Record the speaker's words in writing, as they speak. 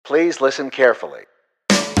Please listen carefully.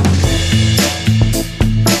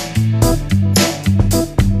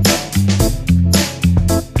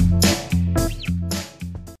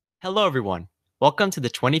 Hello, everyone. Welcome to the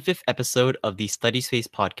 25th episode of the Study Space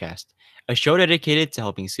podcast, a show dedicated to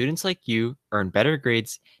helping students like you earn better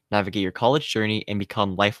grades, navigate your college journey, and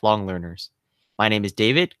become lifelong learners. My name is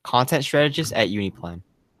David, content strategist at Uniplan.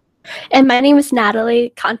 And my name is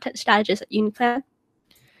Natalie, content strategist at Uniplan.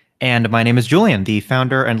 And my name is Julian, the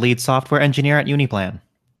founder and lead software engineer at Uniplan.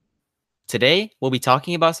 Today, we'll be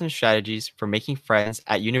talking about some strategies for making friends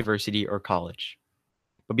at university or college.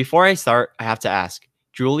 But before I start, I have to ask,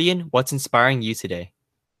 Julian, what's inspiring you today?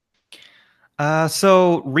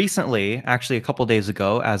 So recently, actually a couple days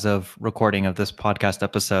ago, as of recording of this podcast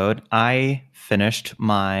episode, I finished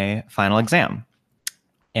my final exam.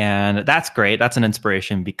 And that's great. That's an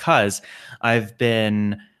inspiration because I've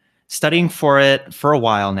been studying for it for a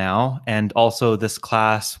while now. And also this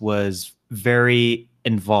class was very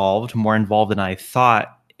involved, more involved than I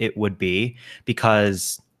thought it would be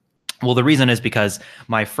because the reason is because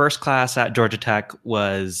my first class at Georgia Tech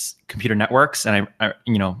was computer networks. And I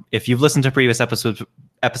if you've listened to previous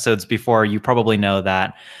episodes before, you probably know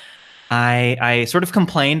that I sort of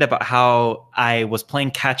complained about how I was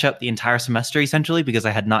playing catch up the entire semester, essentially, because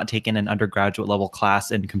I had not taken an undergraduate level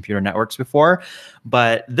class in computer networks before.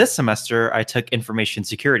 But this semester, I took information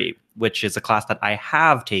security, which is a class that I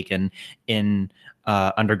have taken in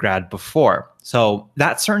undergrad before. So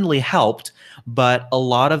that certainly helped. But a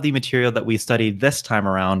lot of the material that we studied this time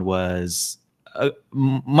around was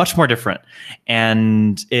much more different.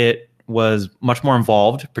 And it was much more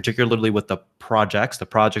involved, particularly with the projects. The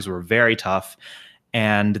projects were very tough,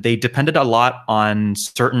 and they depended a lot on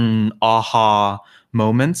certain aha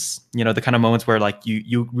moments, the kind of moments where like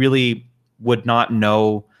you really would not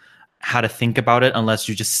know how to think about it unless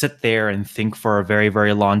you just sit there and think for a very,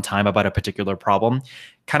 very long time about a particular problem.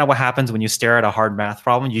 Kind of what happens when you stare at a hard math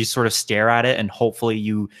problem. You just sort of stare at it and hopefully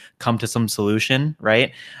you come to some solution,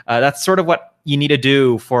 right? That's sort of what you need to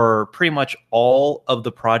do for pretty much all of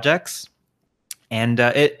the projects. And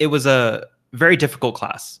it was a very difficult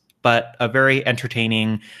class, but a very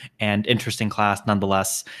entertaining and interesting class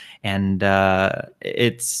nonetheless. And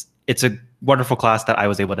it's a wonderful class that I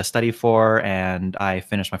was able to study for, and I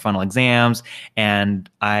finished my final exams, and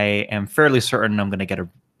I am fairly certain I'm going to get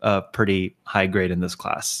a pretty high grade in this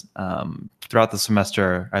class. Throughout the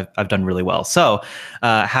semester, I've done really well. So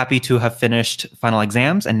happy to have finished final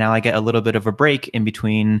exams, and now I get a little bit of a break in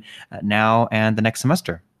between now and the next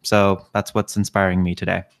semester. So that's what's inspiring me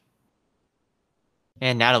today.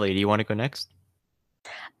 And Natalie, do you want to go next?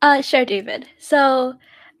 Sure, David. So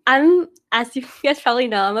as you guys probably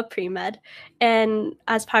know, I'm a pre-med. And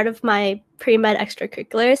as part of my pre-med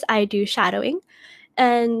extracurriculars, I do shadowing.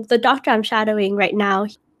 And the doctor I'm shadowing right now,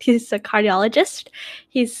 he's a cardiologist.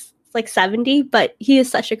 He's like 70, but he is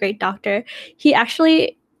such a great doctor. He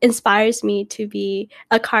actually inspires me to be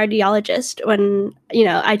a cardiologist when,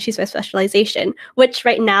 I choose my specialization, which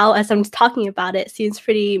right now, as I'm talking about it, seems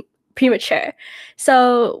pretty premature.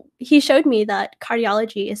 So he showed me that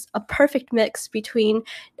cardiology is a perfect mix between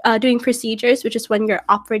doing procedures, which is when you're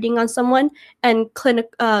operating on someone, and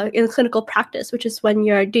in clinical practice, which is when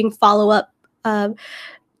you're doing follow-up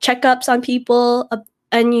checkups on people,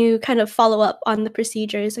 and you kind of follow up on the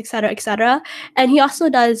procedures, et cetera, et cetera. And he also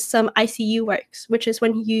does some ICU works, which is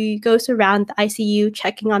when he goes around the ICU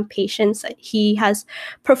checking on patients. He has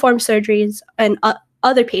performed surgeries and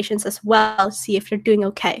other patients as well, see if they're doing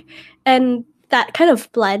okay. And that kind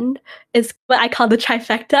of blend is what I call the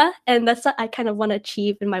trifecta, and that's what I kind of want to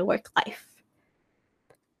achieve in my work life.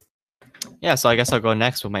 Yeah, so I guess I'll go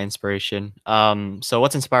next with my inspiration. So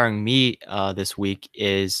what's inspiring me this week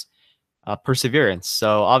is perseverance.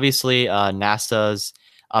 So obviously NASA's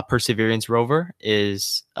Perseverance rover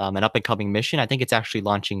is an up-and-coming mission. I think it's actually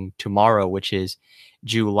launching tomorrow, which is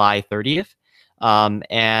July 30th.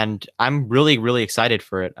 And I'm really, really excited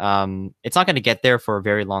for it. It's not going to get there for a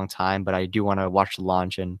very long time, but I do want to watch the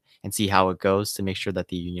launch and see how it goes to make sure that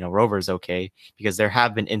the rover is okay, because there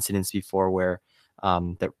have been incidents before where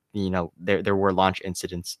there were launch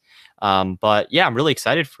incidents. But yeah, I'm really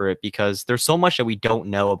excited for it because there's so much that we don't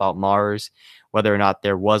know about Mars, whether or not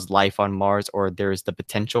there was life on Mars or there's the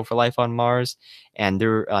potential for life on Mars. And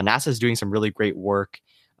NASA is doing some really great work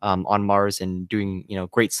on Mars and doing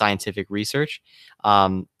great scientific research.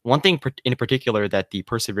 One thing in particular that the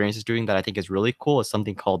Perseverance is doing that I think is really cool is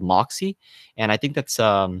something called MOXIE, and I think that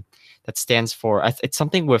stands for it's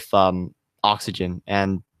something with oxygen.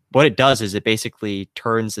 And what it does is it basically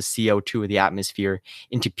turns the CO2 of the atmosphere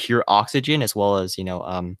into pure oxygen, as well as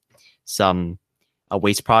some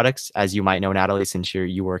waste products, as you might know, Natalie, since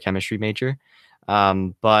you were a chemistry major.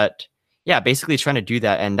 But yeah, basically trying to do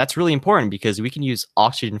that. And that's really important because we can use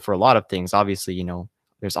oxygen for a lot of things. Obviously,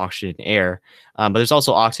 there's oxygen in air, but there's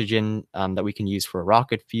also oxygen that we can use for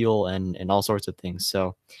rocket fuel and all sorts of things.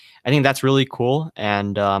 So I think that's really cool.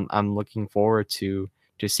 And I'm looking forward to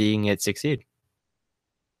seeing it succeed.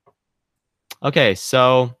 Okay,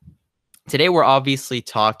 so today we're obviously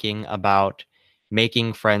talking about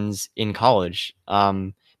making friends in college.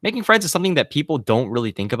 Making friends is something that people don't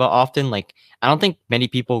really think about often. Like, I don't think many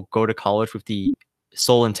people go to college with the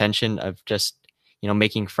sole intention of just,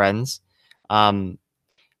 making friends. Um,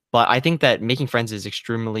 but I think that making friends is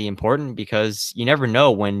extremely important because you never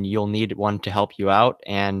know when you'll need one to help you out.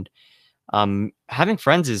 And having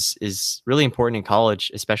friends is really important in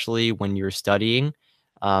college, especially when you're studying,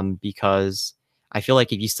 because I feel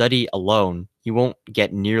like if you study alone, you won't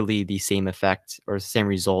get nearly the same effect or the same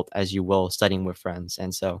result as you will studying with friends.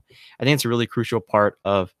 And so I think it's a really crucial part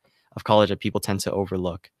of college that people tend to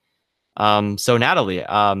overlook. So Natalie,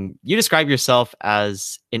 you describe yourself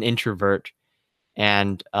as an introvert,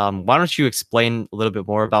 and why don't you explain a little bit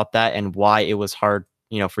more about that and why it was hard,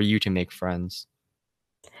 for you to make friends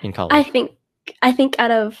in I college? think I think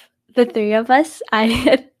out of the three of us,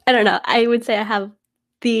 I I don't know. I would say I have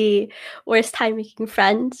the worst time making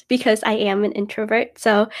friends because I am an introvert.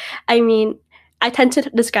 So, I mean, I tend to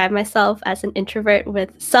describe myself as an introvert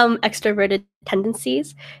with some extroverted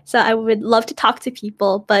tendencies. So, I would love to talk to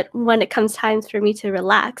people, but when it comes times for me to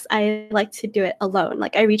relax, I like to do it alone.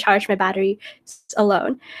 Like I recharge my battery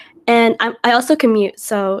alone, and I also commute.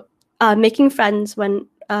 So, making friends when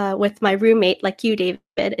with my roommate, like you, David,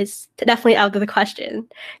 is definitely out of the question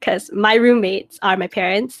because my roommates are my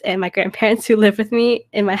parents and my grandparents who live with me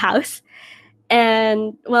in my house.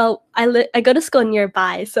 And well, I go to school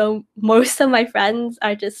nearby, so most of my friends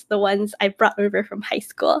are just the ones I brought over from high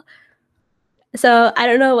school. So I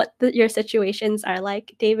don't know what your situations are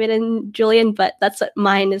like, David and Julian, but that's what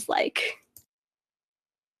mine is like.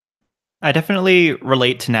 I definitely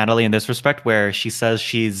relate to Natalie in this respect, where she says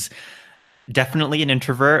she's definitely an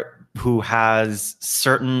introvert who has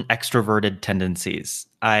certain extroverted tendencies.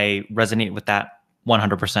 I resonate with that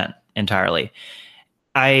 100% entirely.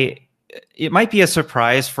 I It might be a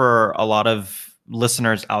surprise for a lot of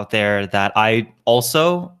listeners out there that I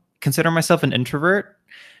also consider myself an introvert.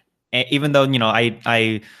 Even though,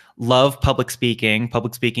 I love public speaking.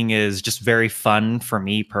 Public speaking is just very fun for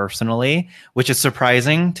me personally, which is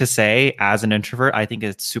surprising to say as an introvert. I think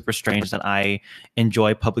it's super strange that I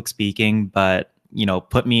enjoy public speaking, but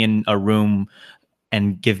put me in a room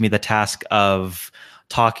and give me the task of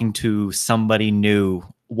talking to somebody new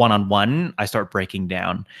one-on-one, I start breaking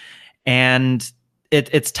down. And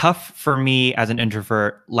it's tough for me as an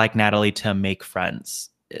introvert like Natalie to make friends.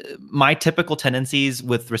 My typical tendencies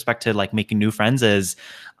with respect to like making new friends is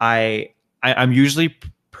I'm usually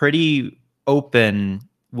pretty open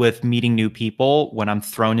with meeting new people when I'm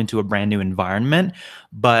thrown into a brand new environment.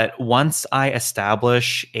 But once I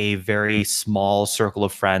establish a very small circle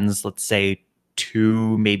of friends, let's say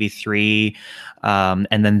two, maybe three, and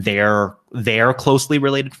then they're closely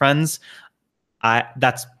related friends,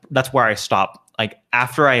 that's where I stop. Like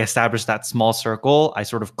after I establish that small circle, I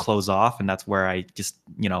sort of close off, and that's where I just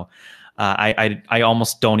I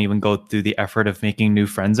almost don't even go through the effort of making new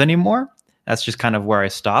friends anymore. That's just kind of where I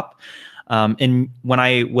stop. And when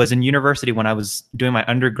I was in university, when I was doing my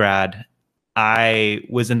undergrad, I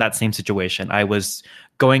was in that same situation. I was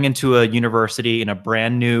going into a university in a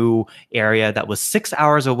brand new area that was 6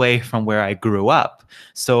 hours away from where I grew up.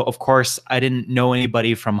 So of course, I didn't know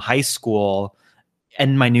anybody from high school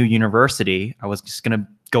and my new university. I was just going to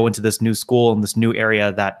go into this new school in this new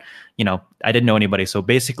area that, I didn't know anybody. So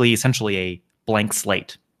basically, essentially a blank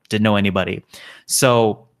slate, didn't know anybody.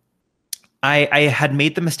 So I had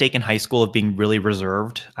made the mistake in high school of being really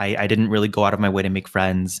reserved. I didn't really go out of my way to make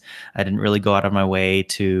friends. I didn't really go out of my way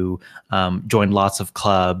to join lots of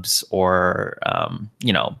clubs or,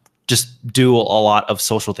 just do a lot of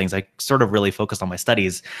social things. I sort of really focused on my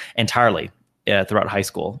studies entirely throughout high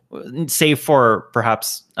school, save for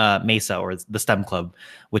perhaps Mesa or the STEM club,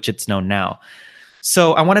 which it's known now.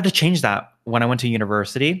 So I wanted to change that when I went to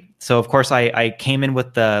university. So of course I came in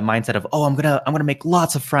with the mindset of, oh, I'm gonna make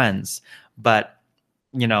lots of friends. But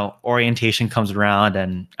orientation comes around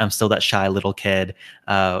and I'm still that shy little kid.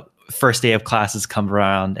 First day of classes come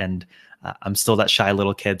around and I'm still that shy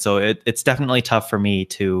little kid. So it's definitely tough for me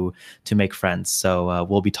to make friends. So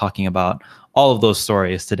we'll be talking about all of those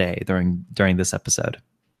stories today during this episode.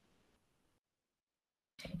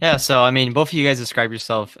 Yeah, so I mean, both of you guys describe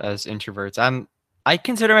yourself as introverts. I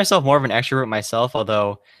consider myself more of an extrovert myself,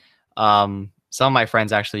 although some of my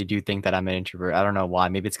friends actually do think that I'm an introvert. I don't know why.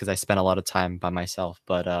 Maybe it's because I spend a lot of time by myself.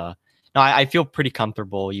 But no, I feel pretty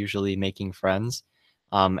comfortable usually making friends.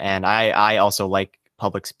 And I also like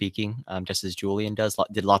public speaking, just as Julian does.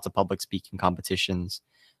 Did lots of public speaking competitions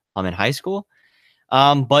in high school.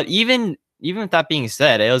 But even with that being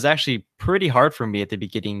said, it was actually pretty hard for me at the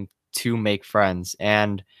beginning to make friends.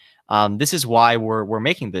 And this is why we're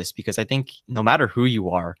making this, because I think no matter who you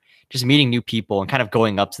are, just meeting new people and kind of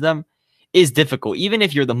going up to them is difficult. Even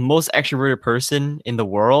if you're the most extroverted person in the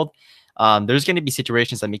world, there's going to be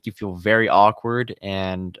situations that make you feel very awkward.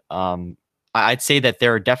 And I'd say that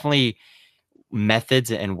there are definitely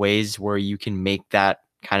methods and ways where you can make that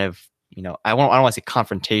kind of, I don't want to say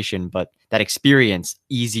confrontation, but that experience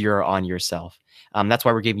easier on yourself. That's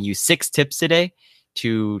why we're giving you 6 tips today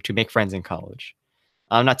to make friends in college.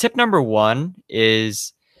 Now, tip number 1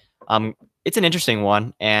 is it's an interesting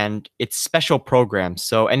one, and it's special programs.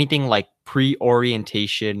 So anything like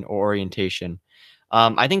pre-orientation or orientation.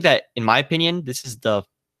 I think that, in my opinion, this is the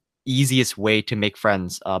easiest way to make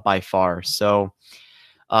friends by far. So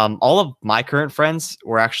all of my current friends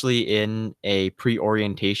were actually in a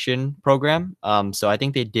pre-orientation program. So I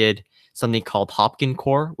think they did something called Hopkin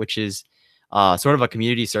Core, which is sort of a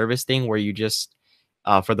community service thing where you just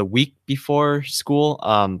for the week before school,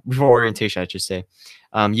 before orientation, I should say,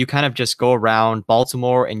 you kind of just go around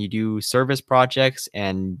Baltimore and you do service projects,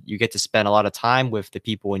 and you get to spend a lot of time with the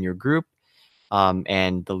people in your group.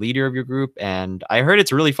 And the leader of your group. And I heard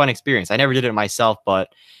it's a really fun experience. I never did it myself,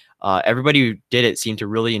 but everybody who did it seemed to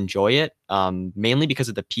really enjoy it, mainly because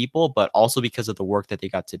of the people, but also because of the work that they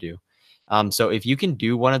got to do. So if you can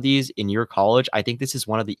do one of these in your college, I think this is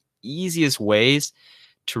one of the easiest ways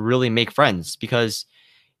to really make friends, because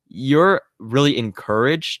you're really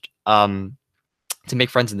encouraged to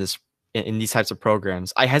make friends in these types of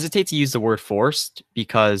programs. I hesitate to use the word forced,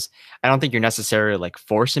 because I don't think you're necessarily like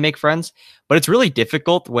forced to make friends, but it's really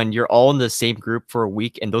difficult when you're all in the same group for a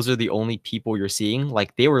week and those are the only people you're seeing.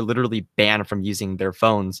 Like, they were literally banned from using their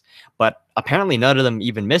phones, but apparently none of them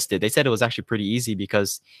even missed it. They said it was actually pretty easy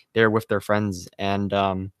because they're with their friends. And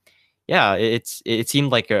yeah, it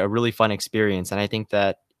seemed like a really fun experience. And I think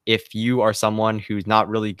that if you are someone who's not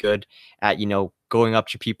really good at, going up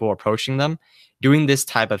to people, approaching them, doing this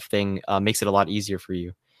type of thing makes it a lot easier for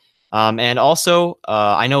you. And also,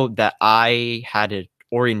 I know that I had an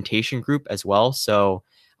orientation group as well. So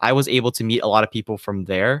I was able to meet a lot of people from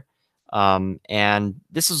there. And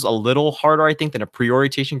this is a little harder, I think, than a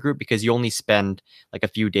pre-orientation group, because you only spend like a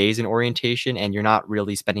few days in orientation and you're not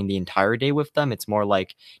really spending the entire day with them. It's more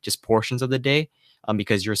like just portions of the day,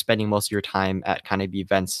 because you're spending most of your time at kind of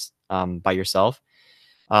events by yourself.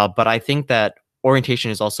 But I think that orientation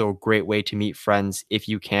is also a great way to meet friends if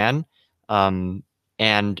you can.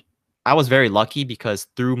 And I was very lucky, because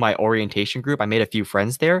through my orientation group, I made a few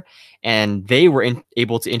friends there, and they were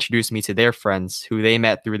able to introduce me to their friends who they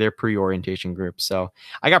met through their pre-orientation group. So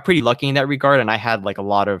I got pretty lucky in that regard, and I had like a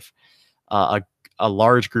lot of a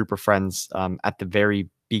large group of friends at the very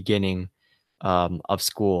beginning of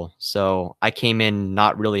school. So I came in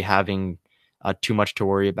not really having too much to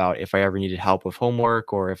worry about if I ever needed help with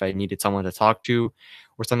homework, or if I needed someone to talk to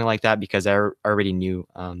or something like that, because I already knew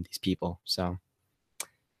these people. So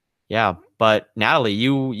yeah. But Natalie,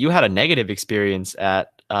 you had a negative experience at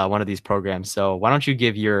one of these programs. So why don't you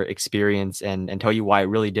give your experience and tell you why it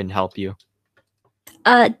really didn't help you?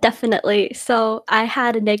 Definitely. So I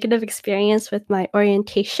had a negative experience with my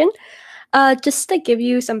orientation. Just to give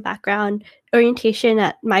you some background, orientation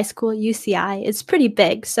at my school, UCI, is pretty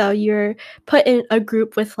big. So you're put in a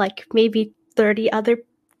group with like maybe 30 other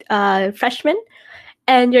freshmen,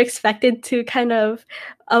 and you're expected to kind of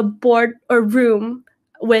board or room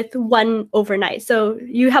with one overnight. So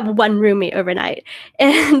you have one roommate overnight.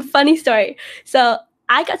 And funny story. So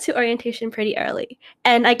I got to orientation pretty early,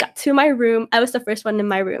 and I got to my room. I was the first one in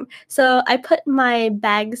my room. So I put my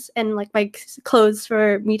bags and like my clothes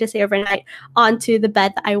for me to stay overnight onto the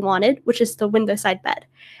bed that I wanted, which is the window side bed.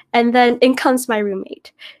 And then in comes my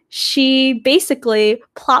roommate. She basically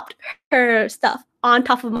plopped her stuff on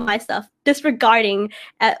top of my stuff, disregarding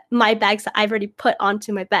my bags that I've already put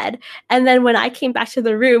onto my bed. And then when I came back to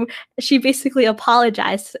the room, she basically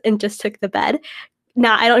apologized and just took the bed.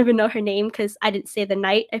 Now, I don't even know her name because I didn't stay the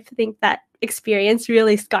night. I think that experience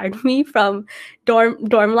really scarred me from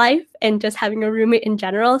dorm life and just having a roommate in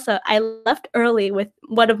general. So I left early with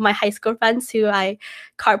one of my high school friends who I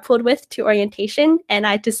carpooled with to orientation, and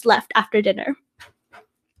I just left after dinner.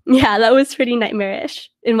 Yeah, that was pretty nightmarish,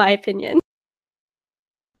 in my opinion.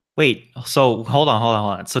 Wait, so hold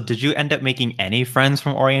on. So did you end up making any friends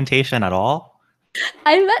from orientation at all?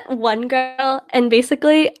 I met one girl, and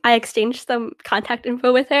basically I exchanged some contact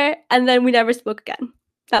info with her, and then we never spoke again.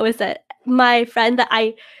 That was it. My friend that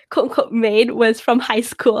I quote unquote made was from high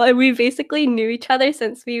school, and we basically knew each other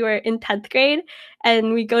since we were in 10th grade,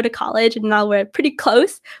 and we go to college, and now we're pretty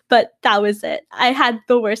close, but that was it. I had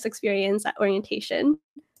the worst experience at orientation.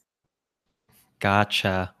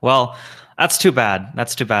 Gotcha. Well, that's too bad.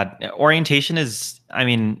 That's too bad. Orientation is, I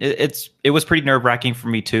mean, it was pretty nerve-wracking for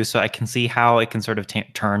me too, so I can see how it can sort of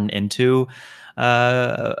turn into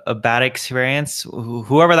a bad experience.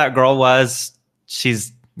 Whoever that girl was,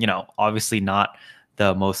 she's, obviously not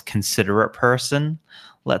the most considerate person,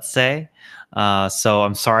 let's say. So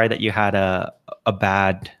I'm sorry that you had a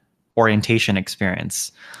bad orientation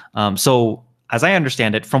experience. So as I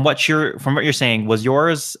understand it, from what you're saying, was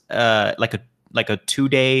yours like a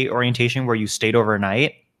 2-day orientation where you stayed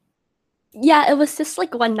overnight? Yeah, it was just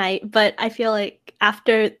like one night, but I feel like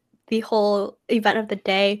after the whole event of the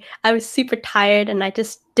day, I was super tired and I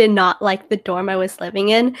just did not like the dorm I was living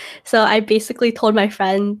in. So I basically told my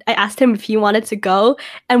friend, I asked him if he wanted to go,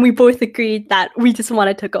 and we both agreed that we just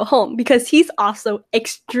wanted to go home because he's also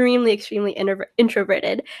extremely, extremely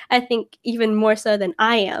introverted. I think even more so than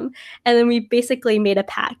I am. And then we basically made a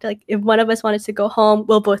pact. Like, if one of us wanted to go home,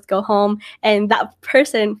 we'll both go home. And that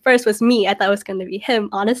person first was me. I thought it was going to be him,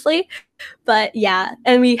 honestly. But yeah,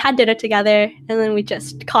 and we had dinner together, and then we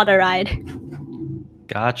just caught a ride.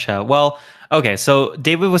 Gotcha. Well, okay. So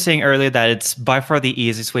David was saying earlier that it's by far the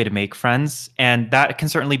easiest way to make friends, and that can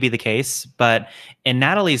certainly be the case. But in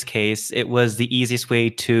Natalie's case, it was the easiest way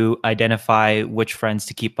to identify which friends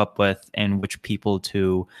to keep up with and which people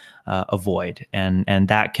to avoid, and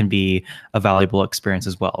that can be a valuable experience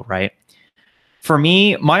as well, right? For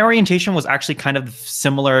me, my orientation was actually kind of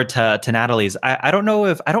similar to Natalie's. I don't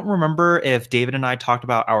remember if David and I talked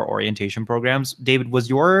about our orientation programs. David, was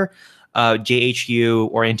your JHU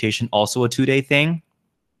orientation also a 2-day thing?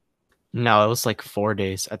 No, it was like 4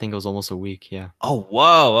 days. I think it was almost a week. Yeah. Oh,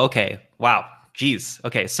 whoa. Okay. Wow. Jeez.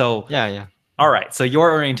 Okay. So, Yeah. all right. So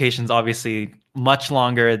your orientation's obviously much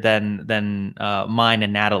longer than mine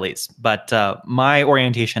and Natalie's. But my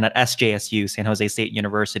orientation at SJSU, San Jose State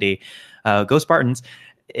University, go Spartans,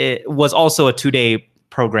 it was also a 2-day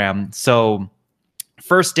program. So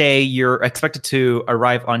first day, you're expected to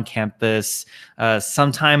arrive on campus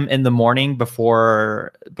sometime in the morning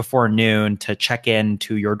before noon to check in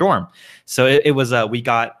to your dorm. So it was we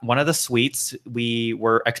got one of the suites. We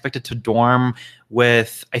were expected to dorm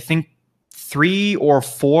with, I think, 3 or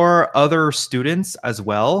 4 other students as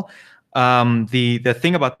well. The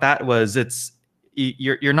thing about that was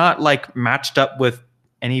you're not like matched up with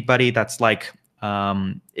anybody that's like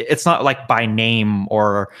it's not like by name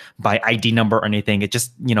or by ID number or anything. It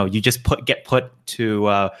just, you just get put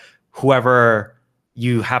to whoever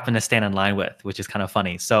you happen to stand in line with, which is kind of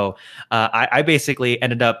funny. So I basically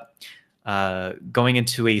ended up going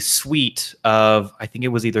into a suite of, I think it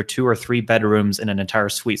was either 2 or 3 bedrooms in an entire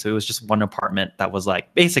suite. So it was just one apartment that was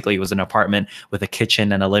like, basically it was an apartment with a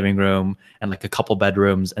kitchen and a living room and like a couple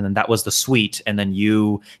bedrooms. And then that was the suite. And then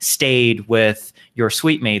you stayed with your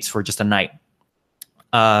suite mates for just a night.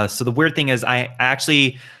 So the weird thing is I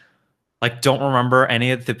actually like don't remember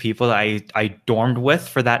any of the people that I dormed with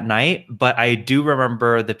for that night, but I do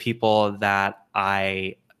remember the people that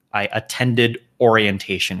I attended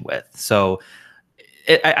orientation with. So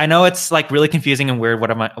I know it's like really confusing and weird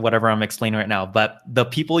whatever I'm explaining right now, but the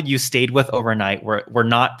people you stayed with overnight were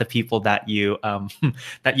not the people that you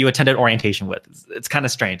that you attended orientation with. It's kind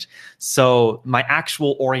of strange. So my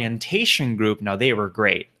actual orientation group, now they were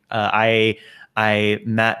great. I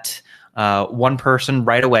met one person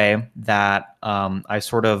right away that I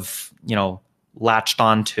sort of, latched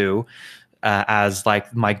onto as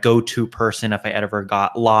like my go-to person if I ever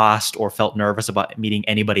got lost or felt nervous about meeting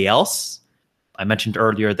anybody else. I mentioned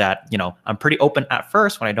earlier that, I'm pretty open at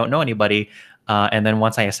first when I don't know anybody. And then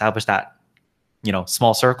once I establish that,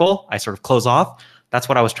 small circle, I sort of close off. That's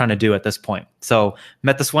what I was trying to do at this point. So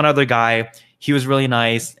met this one other guy. He was really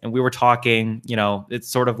nice, and we were talking. It's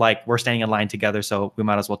sort of like we're standing in line together, so we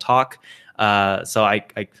might as well talk. So I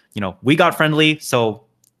we got friendly. So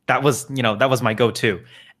that was my go-to.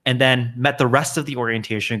 And then met the rest of the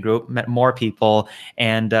orientation group, met more people,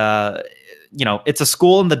 and it's a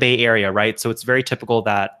school in the Bay Area, right? So it's very typical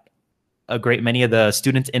that a great many of the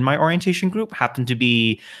students in my orientation group happen to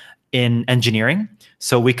be in engineering,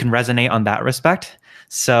 so we can resonate on that respect.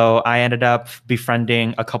 So I ended up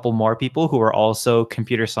befriending a couple more people who were also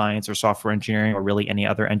computer science or software engineering or really any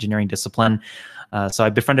other engineering discipline. So I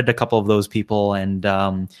befriended a couple of those people and,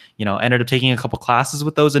 ended up taking a couple classes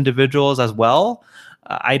with those individuals as well.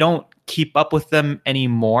 I don't keep up with them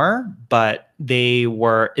anymore, but they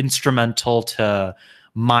were instrumental to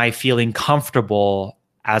my feeling comfortable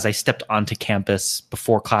as I stepped onto campus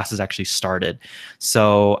before classes actually started.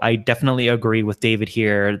 So I definitely agree with David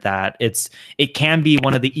here that it can be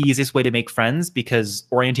one of the easiest way to make friends, because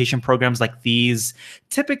orientation programs like these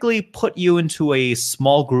typically put you into a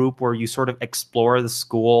small group where you sort of explore the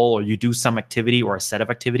school, or you do some activity or a set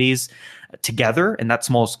of activities together in that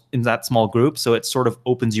small group. So it sort of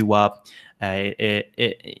opens you up.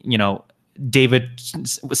 David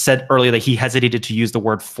said earlier that he hesitated to use the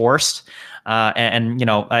word forced.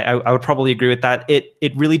 I would probably agree with that.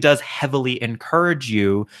 It really does heavily encourage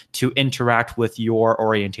you to interact with your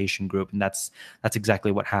orientation group. And that's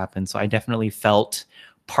exactly what happened. So I definitely felt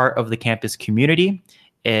part of the campus community.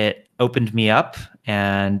 It opened me up,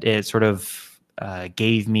 and it sort of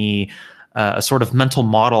gave me a sort of mental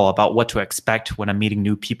model about what to expect when I'm meeting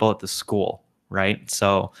new people at the school. Right.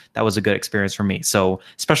 So that was a good experience for me. So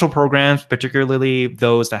special programs, particularly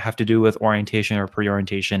those that have to do with orientation or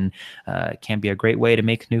pre-orientation, can be a great way to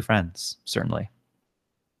make new friends, certainly.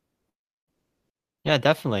 Yeah,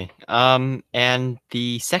 definitely. And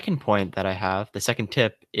the second point that I have, the second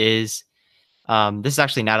tip is, this is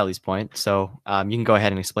actually Natalie's point. So you can go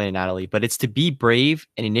ahead and explain it, Natalie, but it's to be brave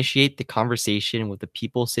and initiate the conversation with the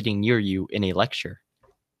people sitting near you in a lecture.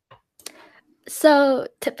 So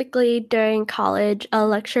typically during college, a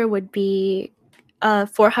lecture would be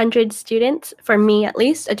 400 students, for me at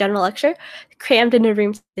least, a general lecture, crammed in a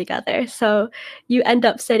room together. So you end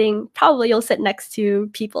up you'll sit next to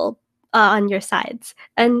people on your sides.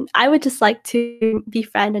 And I would just like to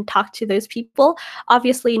befriend and talk to those people.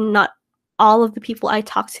 Obviously, not all of the people I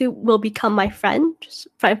talk to will become my friends,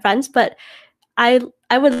 but I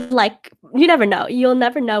would like, you never know. You'll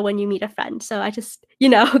never know when you meet a friend. So I just,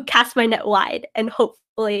 cast my net wide, and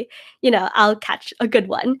hopefully, I'll catch a good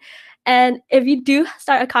one. And if you do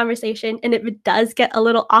start a conversation and if it does get a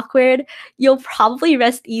little awkward, you'll probably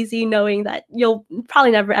rest easy knowing that you'll probably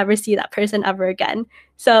never ever see that person ever again.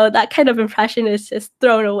 So that kind of impression is just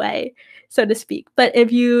thrown away, so to speak. But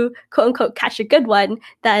if you quote unquote catch a good one,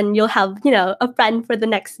 then you'll have, a friend for the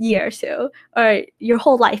next year or so, or your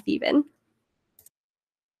whole life even.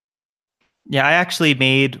 Yeah, I actually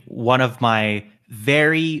made one of my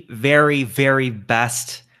very, very, very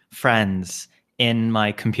best friends in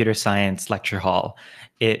my computer science lecture hall.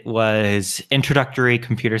 It was introductory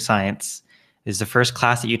computer science. It is the first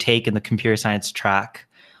class that you take in the computer science track.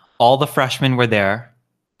 All the freshmen were there,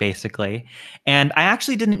 basically. And I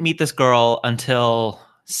actually didn't meet this girl until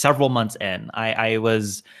several months in. I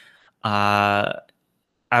was the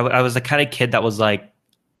kind of kid that was like,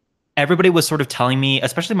 everybody was sort of telling me,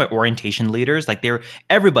 especially my orientation leaders, like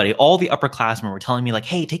everybody, all the upperclassmen were telling me like,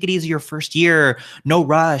 hey, take it easy your first year, no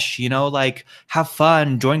rush, like have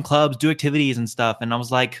fun, join clubs, do activities and stuff. And I was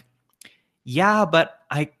like, yeah, but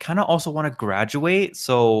I kind of also want to graduate.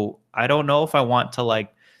 So I don't know if I want to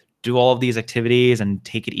like do all of these activities and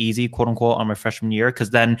take it easy, quote unquote, on my freshman year.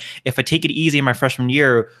 Because then if I take it easy in my freshman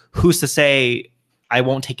year, who's to say I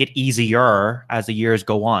won't take it easier as the years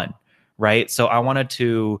go on? Right. So I wanted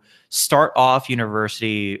to start off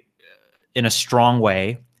university in a strong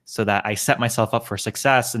way so that I set myself up for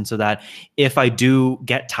success. And so that if I do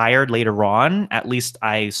get tired later on, at least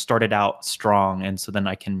I started out strong. And so then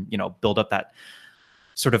I can, build up that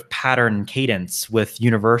sort of pattern and cadence with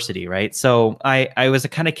university. Right. So I was the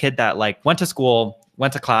kind of kid that like went to school,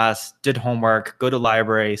 went to class, did homework, go to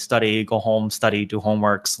library, study, go home, study, do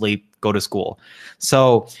homework, sleep, go to school.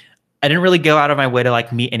 So I didn't really go out of my way to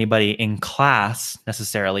like meet anybody in class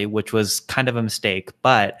necessarily, which was kind of a mistake,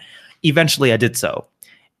 but eventually I did so.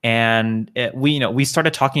 And we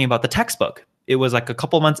started talking about the textbook. It was like a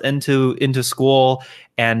couple months into school.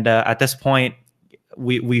 And at this point,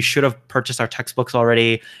 we should have purchased our textbooks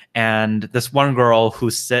already. And this one girl who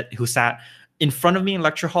sat in front of me in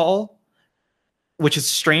lecture hall, which is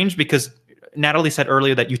strange because Natalie said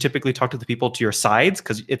earlier that you typically talk to the people to your sides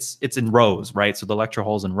because it's in rows, right? So the lecture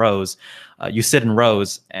hall's in rows. You sit in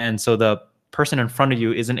rows. And so the person in front of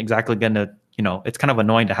you isn't exactly going to, it's kind of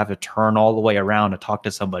annoying to have to turn all the way around to talk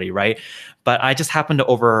to somebody, right? But I just happened to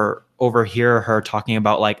overhear her talking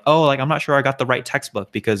about like, oh, like I'm not sure I got the right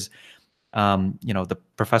textbook because, the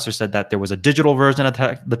professor said that there was a digital version of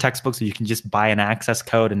the textbook, so you can just buy an access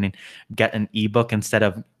code and then get an ebook instead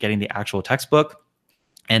of getting the actual textbook.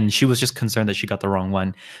 And she was just concerned that she got the wrong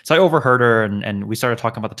one. So I overheard her, and we started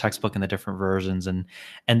talking about the textbook and the different versions. And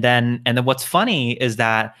then what's funny is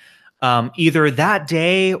that either that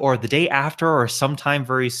day or the day after or sometime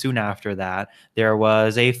very soon after that, there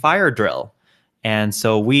was a fire drill. And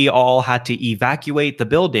so we all had to evacuate the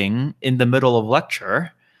building in the middle of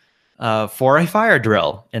lecture for a fire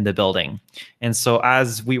drill in the building. And so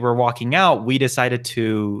as we were walking out, we decided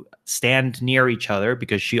to stand near each other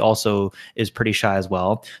because she also is pretty shy as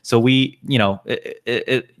well. So we,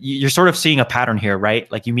 you're sort of seeing a pattern here,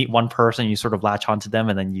 right? Like you meet one person, you sort of latch onto them,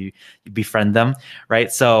 and then you befriend them,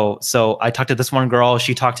 right? So I talked to this one girl,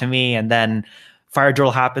 she talked to me, and then fire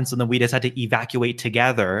drill happens, and then we decided to evacuate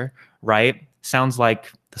together, right? Sounds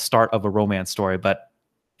like the start of a romance story, but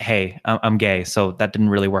hey, I'm gay, so that didn't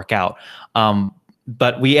really work out.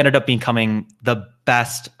 But we ended up becoming the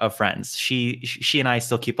best of friends. She and I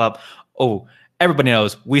still keep up. Oh, everybody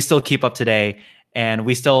knows we still keep up today, and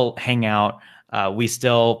we still hang out. We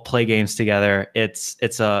still play games together.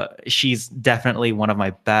 She's definitely one of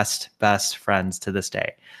my best friends to this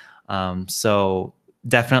day. So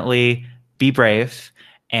definitely be brave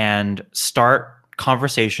and start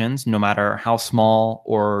conversations, no matter how small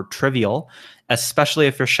or trivial, especially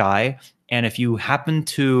if you're shy. And if you happen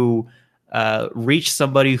to reach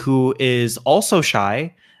somebody who is also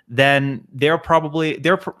shy, then they will probably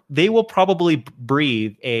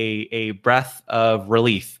breathe a breath of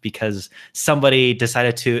relief because somebody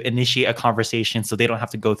decided to initiate a conversation, so they don't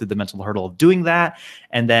have to go through the mental hurdle of doing that.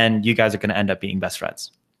 And then you guys are going to end up being best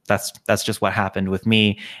friends. That's just what happened with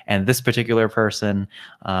me and this particular person.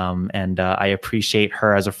 And I appreciate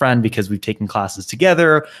her as a friend because we've taken classes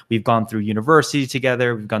together. We've gone through university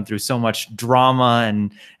together. We've gone through so much drama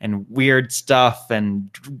and weird stuff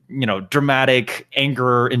and, dramatic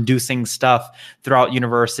anger inducing stuff throughout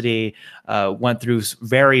university. Went through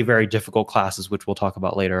very, very difficult classes, which we'll talk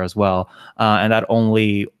about later as well. And that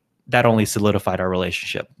only solidified our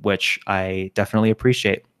relationship, which I definitely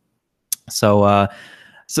appreciate. So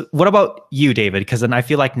what about you, David? Because then I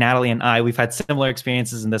feel like Natalie and I, we've had similar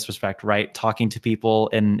experiences in this respect, right? Talking to people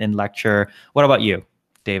in lecture. What about you,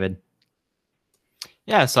 David?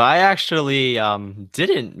 Yeah, so I actually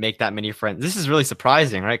didn't make that many friends. This is really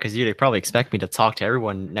surprising, right? Because you'd probably expect me to talk to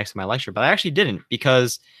everyone next to my lecture, but I actually didn't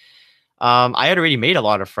because I had already made a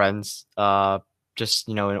lot of friends just,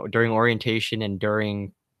 during orientation and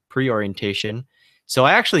during pre-orientation. So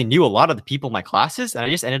I actually knew a lot of the people in my classes, and I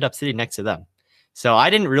just ended up sitting next to them. So I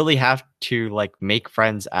didn't really have to make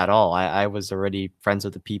friends at all. I was already friends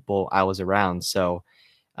with the people I was around. So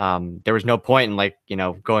there was no point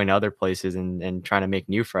in going to other places and trying to make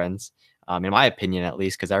new friends, in my opinion, at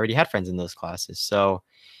least, because I already had friends in those classes. So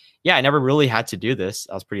yeah, I never really had to do this.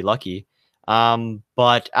 I was pretty lucky.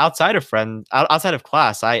 But outside of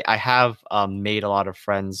class, I have made a lot of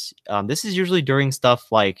friends. This is usually during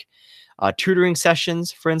stuff like tutoring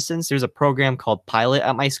sessions. For instance, there's a program called Pilot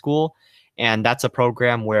at my school. And that's a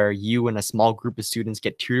program where you and a small group of students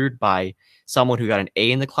get tutored by someone who got an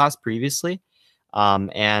A in the class previously.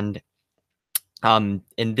 In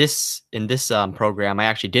this program, I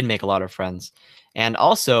actually did make a lot of friends. And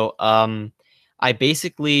also, I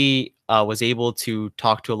basically was able to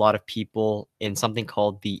talk to a lot of people in something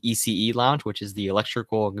called the ECE lounge, which is the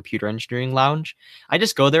Electrical and Computer Engineering lounge. I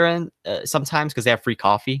just go there and sometimes because they have free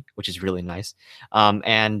coffee, which is really nice.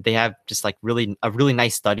 And they have just a really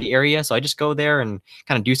nice study area. So I just go there and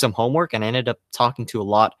kind of do some homework. And I ended up talking to a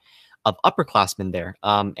lot of upperclassmen there.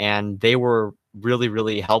 And they were really,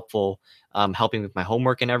 really helpful, helping with my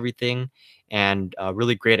homework and everything. And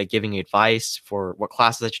really great at giving advice for what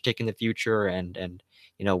classes I should take in the future and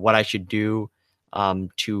what I should do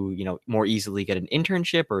to more easily get an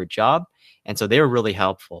internship or a job. And so they were really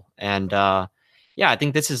helpful. And yeah, I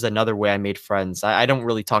think this is another way I made friends. I don't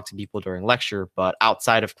really talk to people during lecture, but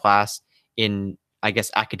outside of class in, I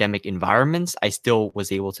guess, academic environments, I still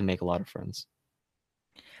was able to make a lot of friends.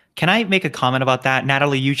 Can I make a comment about that?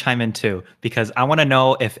 Natalie, you chime in too, because I want to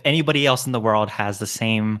know if anybody else in the world has the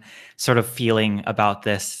same sort of feeling about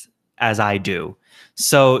this as I do.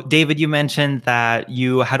 So, David, you mentioned that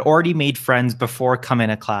you had already made friends before coming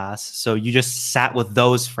to class. So you just sat with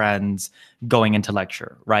those friends going into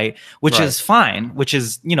lecture, right? Which Right. is fine, which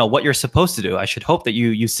is, what you're supposed to do. I should hope that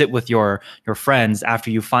you sit with your friends after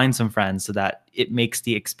you find some friends so that it makes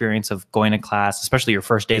the experience of going to class, especially your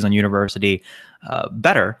first days on university,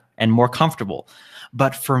 better and more comfortable.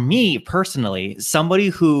 But for me personally, somebody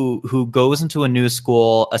who goes into a new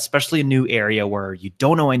school, especially a new area where you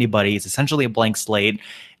don't know anybody, it's essentially a blank slate,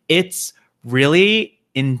 it's really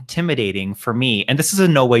intimidating for me. And this is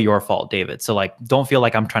in no way your fault, David. So don't feel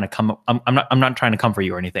like I'm trying to come. I'm not trying to come for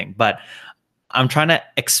you or anything. But I'm trying to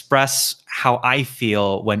express how I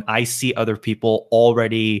feel when I see other people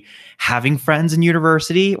already having friends in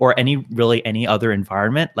university or any other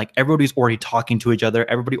environment. Like everybody's already talking to each other.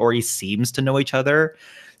 Everybody already seems to know each other.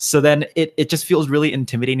 So then it just feels really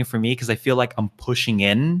intimidating for me because I feel like I'm pushing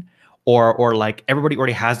in, or like everybody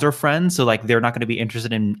already has their friends. So like they're not going to be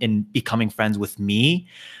interested in becoming friends with me.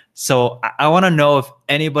 So I want to know if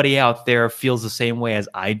anybody out there feels the same way as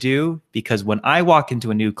I do, because when I walk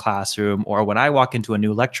into a new classroom or when I walk into a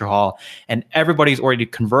new lecture hall and everybody's already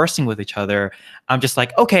conversing with each other, I'm just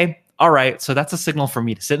like, okay, all right. So that's a signal for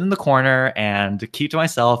me to sit in the corner and to keep to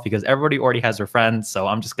myself because everybody already has their friends. So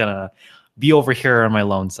I'm just going to be over here on my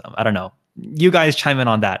lonesome. I don't know. You guys chime in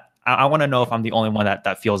on that. I want to know if I'm the only one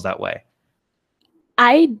that feels that way.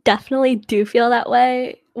 I definitely do feel that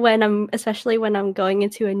way especially when I'm going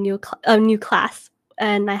into a new class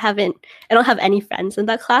and I don't have any friends in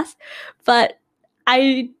that class, but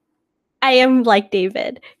I am like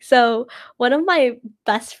David. So one of my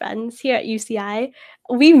best friends here at UCI,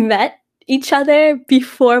 we met each other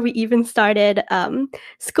before we even started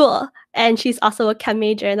school. And she's also a chem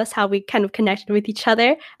major, and that's how we kind of connected with each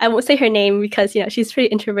other. I won't say her name because, she's pretty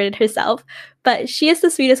introverted herself, but she is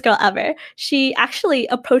the sweetest girl ever. She actually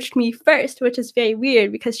approached me first, which is very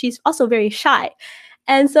weird because she's also very shy.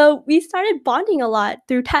 And so we started bonding a lot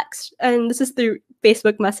through text, and this is through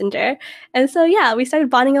Facebook Messenger. And so, yeah, we started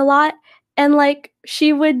bonding a lot. And like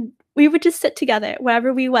we would just sit together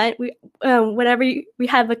wherever we went. Whenever we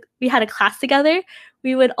had a class together,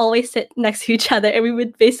 we would always sit next to each other, and we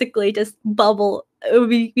would basically just bubble.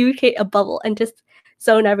 We would create a bubble and just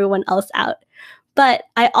zone everyone else out. But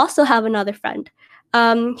I also have another friend.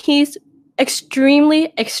 He's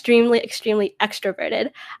extremely, extremely, extremely extroverted.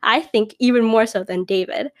 I think even more so than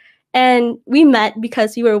David. And we met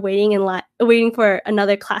because we were waiting for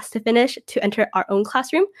another class to finish to enter our own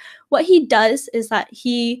classroom. What he does is that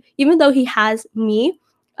even though he has me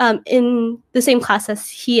in the same class as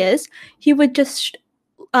he is, he would just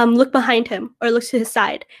look behind him or look to his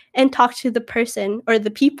side and talk to the person or the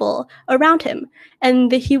people around him. And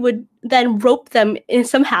he would then rope them in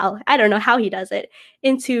somehow, I don't know how he does it,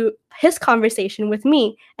 into his conversation with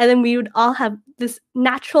me. And then we would all have this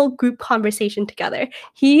natural group conversation together.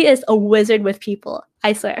 He is a wizard with people,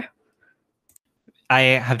 I swear. I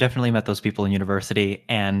have definitely met those people in university,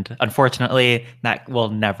 and unfortunately, that will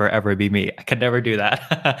never ever be me. I could never do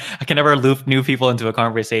that. I can never loop new people into a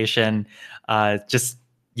conversation. I've just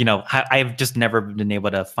never been able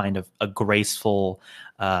to find a graceful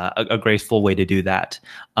way to do that.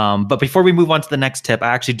 But before we move on to the next tip, I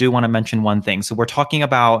actually do want to mention one thing. So we're talking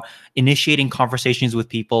about initiating conversations with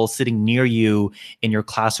people sitting near you in your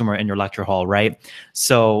classroom or in your lecture hall, right?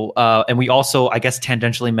 So, and we also, I guess,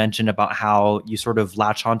 tangentially mentioned about how you sort of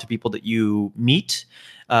latch on to people that you meet.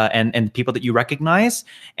 And people that you recognize.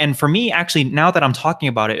 And for me, actually, now that I'm talking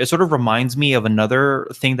about it, it sort of reminds me of another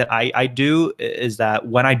thing that I do, is that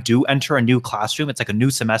when I do enter a new classroom, it's like a new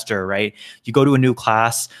semester, right? You go to a new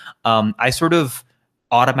class, I sort of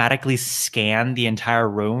automatically scan the entire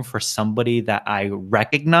room for somebody that I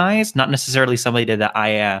recognize, not necessarily somebody that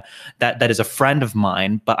that is a friend of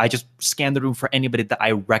mine, but I just scan the room for anybody that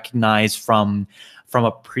I recognize from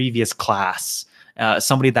a previous class.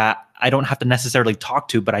 Somebody that I don't have to necessarily talk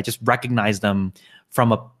to, but I just recognize them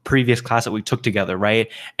from a previous class that we took together, right?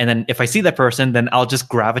 And then if I see that person, then I'll just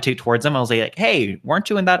gravitate towards them. I'll say like, "Hey, weren't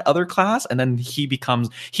you in that other class?" And then he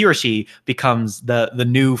or she becomes the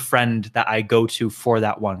new friend that I go to for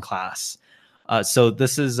that one class. So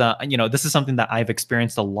this is something that I've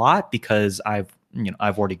experienced a lot because I've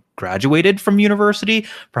already graduated from university.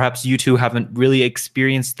 Perhaps you two haven't really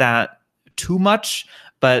experienced that too much,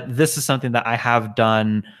 but this is something that I have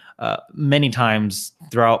done many times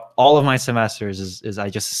throughout all of my semesters. Is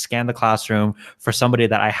I just scan the classroom for somebody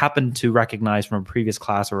that I happen to recognize from a previous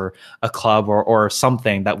class or a club or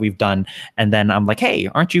something that we've done, and then I'm like, "Hey,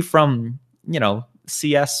 aren't you from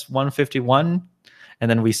CS 151?"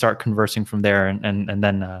 And then we start conversing from there, and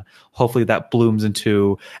then hopefully that blooms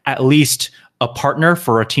into at least a partner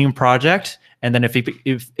for a team project. And then if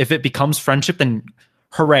it becomes friendship, then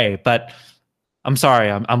hooray! But I'm sorry,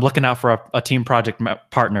 I'm looking out for a team project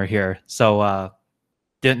partner here. So,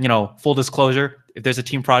 full disclosure, if there's a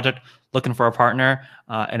team project, looking for a partner,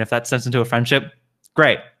 and if that sends into a friendship,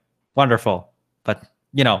 great, wonderful. But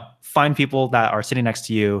find people that are sitting next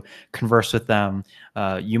to you, converse with them.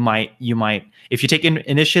 You might, if you take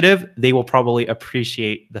initiative, they will probably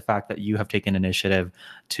appreciate the fact that you have taken initiative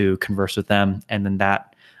to converse with them, and then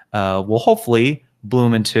that will hopefully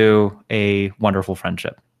bloom into a wonderful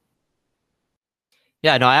friendship.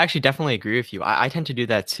 Yeah, no, I actually definitely agree with you. I tend to do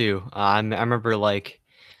that too. I remember like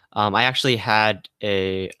I actually had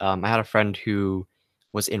I had a friend who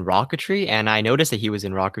was in rocketry, and I noticed that he was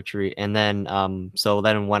in rocketry. And then, so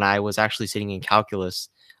then when I was actually sitting in calculus,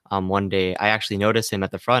 one day I actually noticed him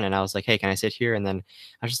at the front, and I was like, "Hey, can I sit here?" And then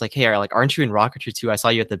I was just like, "Hey, aren't you in rocketry too? I saw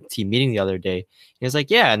you at the team meeting the other day." He was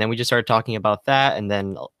like, "Yeah," and then we just started talking about that, and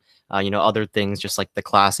then, other things, just like the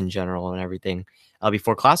class in general and everything,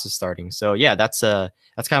 before class is starting. So yeah, that's kind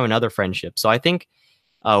of another friendship. So I think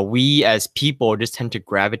we as people just tend to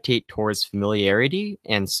gravitate towards familiarity,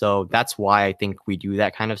 and so that's why I think we do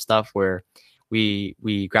that kind of stuff where we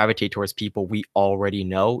gravitate towards people we already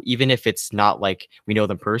know, even if it's not like we know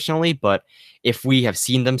them personally. But if we have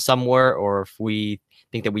seen them somewhere, or if we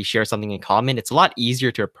think that we share something in common, it's a lot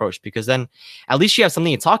easier to approach, because then at least you have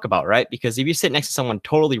something to talk about, right? Because if you sit next to someone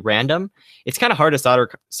totally random, it's kind of hard to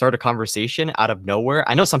start a conversation out of nowhere.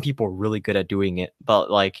 I know some people are really good at doing it,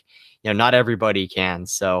 but like, not everybody can.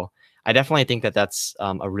 So I definitely think that that's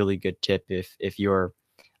a really good tip if you're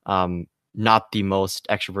not the most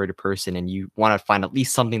extroverted person and you want to find at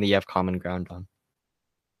least something that you have common ground on.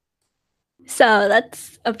 So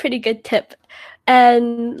that's a pretty good tip.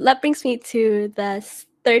 And that brings me to the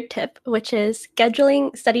third tip, which is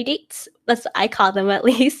scheduling study dates. That's what I call them, at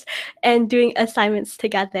least, and doing assignments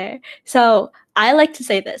together. So I like to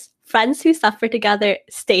say this: friends who suffer together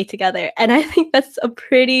stay together. And I think that's a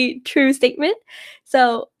pretty true statement.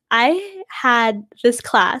 So I had this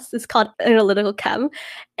class, it's called Analytical Chem,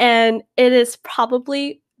 and it is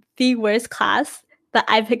probably the worst class that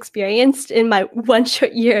I've experienced in my one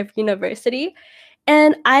short year of university.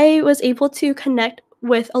 And I was able to connect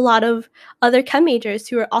with a lot of other chem majors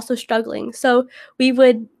who are also struggling. So we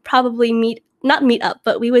would probably not meet up,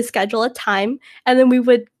 but we would schedule a time, and then we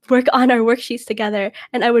would work on our worksheets together.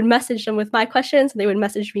 And I would message them with my questions, and they would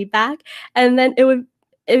message me back. And then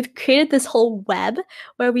it created this whole web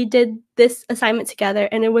where we did this assignment together,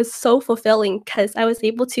 and it was so fulfilling because I was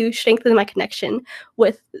able to strengthen my connection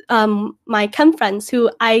with my chem friends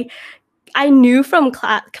who I knew from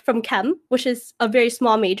chem, which is a very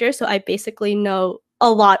small major, so I basically know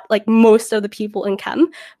a lot, like most of the people in chem.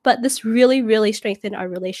 But this really, really strengthened our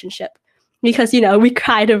relationship because we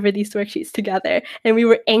cried over these worksheets together, and we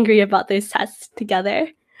were angry about those tests together.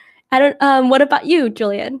 I don't. What about you,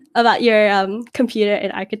 Julian? About your computer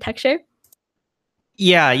and architecture?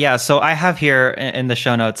 Yeah. So I have here in the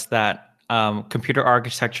show notes that computer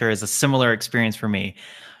architecture is a similar experience for me.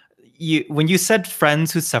 When you said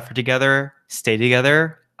friends who suffer together stay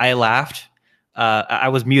together, I laughed. I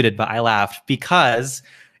was muted, but I laughed because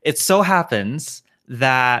it so happens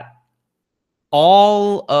that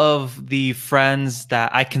all of the friends that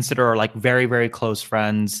I consider are like very, very close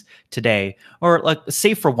friends today, or like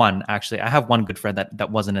save for one, actually, I have one good friend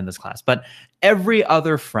that wasn't in this class, but every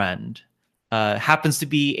other friend happens to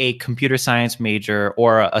be a computer science major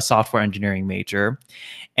or a software engineering major.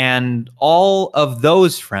 And all of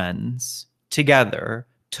those friends together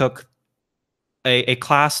took a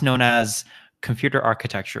class known as computer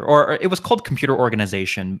architecture, or it was called computer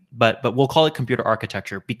organization, but we'll call it computer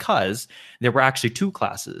architecture because there were actually two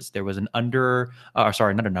classes. There was an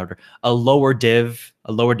a lower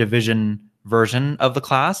division version of the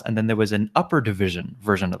class, and then there was an upper division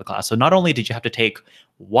version of the class. So not only did you have to take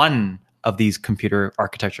one of these computer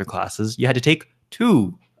architecture classes, you had to take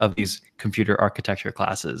two of these computer architecture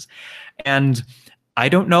classes. And I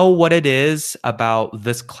don't know what it is about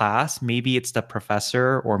this class. Maybe it's the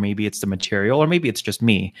professor, or maybe it's the material, or maybe it's just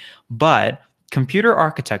me. But computer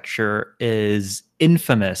architecture is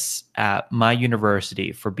infamous at my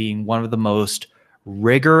university for being one of the most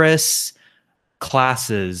rigorous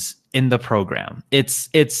classes in the program. It's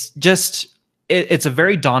a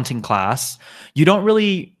very daunting class. You don't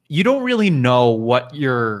really know what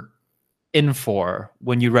you're in for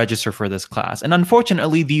when you register for this class. And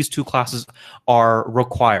unfortunately, these two classes are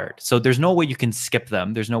required. So there's no way you can skip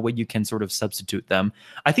them. There's no way you can sort of substitute them.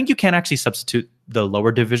 I think you can actually substitute the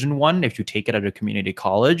lower division one if you take it at a community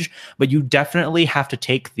college, but you definitely have to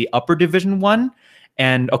take the upper division one.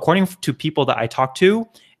 And according to people that I talked to,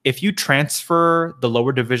 if you transfer the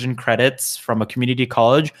lower division credits from a community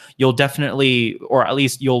college, you'll definitely, or at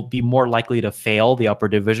least you'll be more likely to fail the upper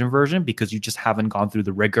division version because you just haven't gone through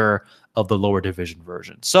the rigor of the lower division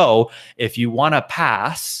version. So if you want to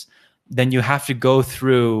pass, then you have to go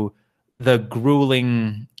through the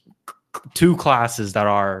grueling two classes that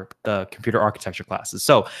are the computer architecture classes.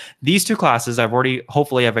 So these two classes,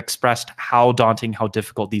 hopefully I've expressed how daunting, how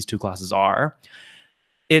difficult these two classes are.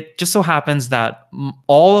 It just so happens that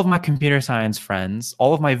all of my computer science friends,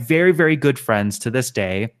 all of my very, very good friends to this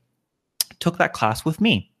day, took that class with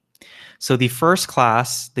me. So the first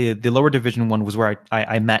class, the lower division one, was where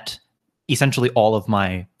I met essentially all of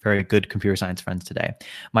my very good computer science friends today.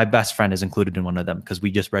 My best friend is included in one of them because we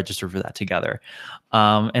just registered for that together.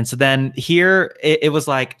 And so then here it was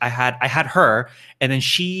like I had her, and then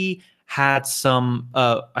she had some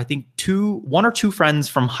I think one or two friends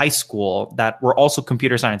from high school that were also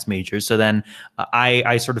computer science majors. So then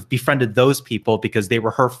I sort of befriended those people because they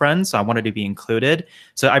were her friends, so I wanted to be included.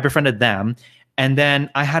 So I befriended them. And then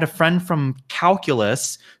I had a friend from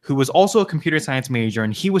calculus who was also a computer science major,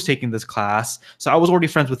 and he was taking this class. So I was already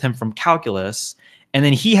friends with him from calculus. And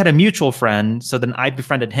then he had a mutual friend, so then I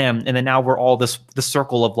befriended him. And then now we're all this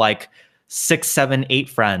circle of like 6, 7, 8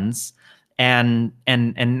 friends. And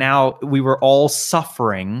now we were all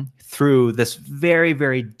suffering through this very,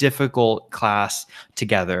 very difficult class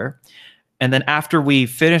together. And then after we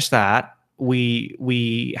finished that,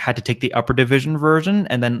 we had to take the upper division version.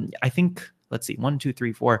 And then I think, let's see, 1, 2,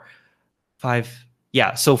 3, 4, 5.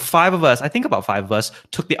 Yeah, so 5 of us, I think about 5 of us,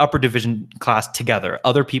 took the upper division class together.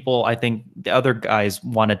 Other people, I think the other guys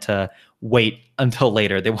wanted to wait until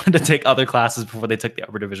later. They wanted to take other classes before they took the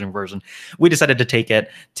upper division version. We decided to take it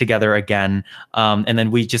together again. And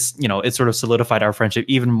then we just, it sort of solidified our friendship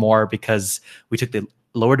even more because we took the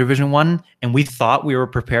lower division one and we thought we were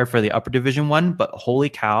prepared for the upper division one, but holy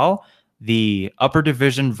cow, the upper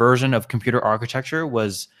division version of computer architecture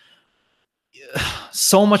was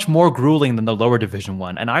so much more grueling than the lower division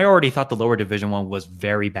one. And I already thought the lower division one was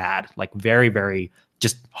very bad, like very, very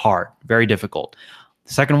just hard, very difficult.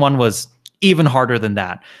 The second one was even harder than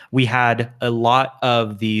that. We had a lot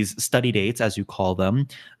of these study dates, as you call them,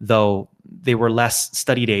 though they were less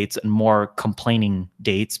study dates and more complaining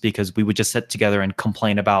dates because we would just sit together and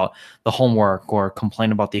complain about the homework or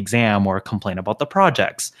complain about the exam or complain about the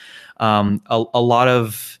projects. A lot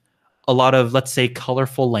of, let's say,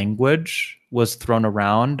 colorful language was thrown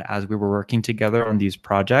around as we were working together on these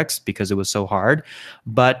projects because it was so hard.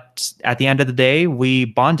 But at the end of the day, we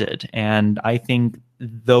bonded. And I think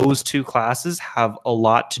those 2 classes have a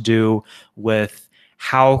lot to do with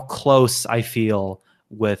how close I feel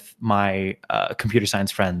with my computer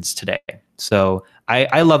science friends today. So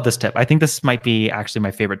I love this tip. I think this might be actually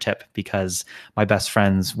my favorite tip because my best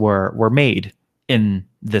friends were made in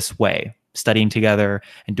this way, studying together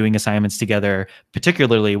and doing assignments together,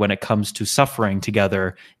 particularly when it comes to suffering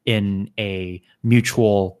together in a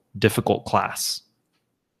mutual difficult class.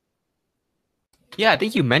 Yeah, I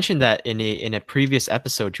think you mentioned that in a previous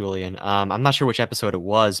episode, Julian. I'm not sure which episode it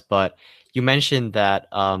was, but you mentioned that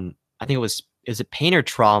I think is it pain or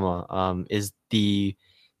trauma is the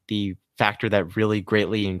factor that really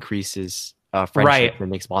greatly increases friendship Right.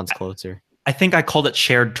 and makes bonds closer. I think I called it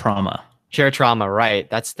shared trauma. Shared trauma, right?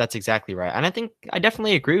 That's exactly right, and I think I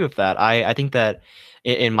definitely agree with that. I think that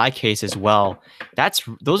in my case as well,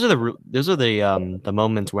 those are the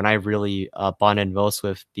moments when I really bonded most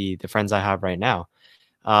with the friends I have right now.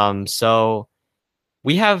 So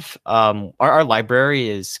we have our library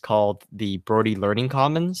is called the Brody Learning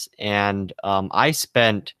Commons, and I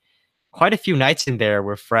spent quite a few nights in there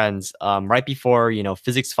with friends right before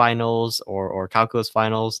physics finals or calculus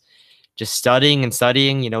finals, just studying and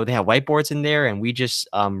studying. They have whiteboards in there, and we just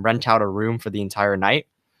rent out a room for the entire night,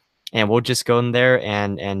 and we'll just go in there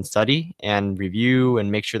and study and review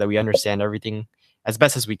and make sure that we understand everything as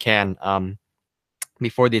best as we can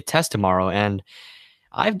before the test tomorrow. And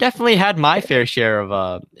I've definitely had my fair share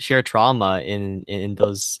of shared trauma in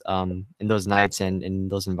those nights and in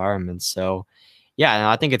those environments. So yeah, and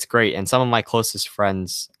I think it's great. And some of my closest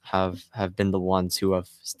friends have been the ones who have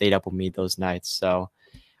stayed up with me those nights. So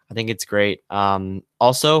I think it's great.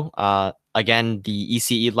 Also, again, the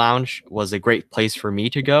ECE lounge was a great place for me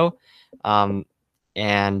to go.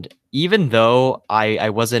 And even though I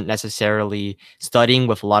wasn't necessarily studying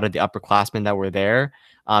with a lot of the upperclassmen that were there,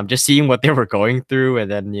 just seeing what they were going through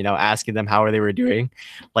and then, asking them how they were doing,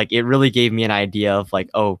 like it really gave me an idea of like,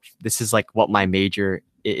 oh, this is like what my major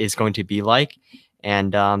is going to be like.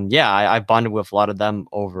 And yeah, I bonded with a lot of them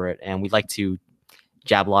over it. And we like to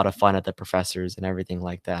jab a lot of fun at the professors and everything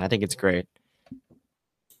like that. I think it's great.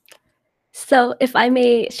 So if I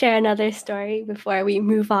may share another story before we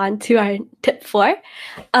move on to our tip 4.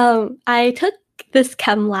 I took this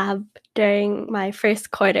chem lab during my first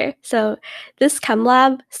quarter. So this chem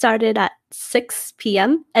lab started at 6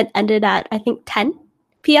 p.m. and ended at, I think, 10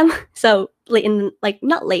 p.m. So late in, like,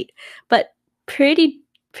 not late, but pretty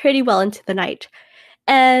well into the night.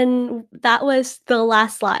 And that was the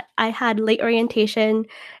last slot. I had late orientation,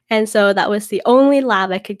 and so that was the only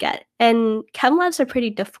lab I could get. And chem labs are pretty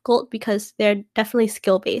difficult because they're definitely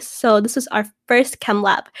skill-based. So this was our first chem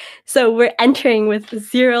lab. So we're entering with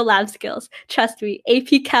 0 lab skills. Trust me,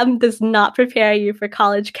 AP Chem does not prepare you for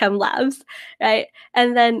college chem labs, right?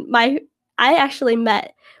 And then my I actually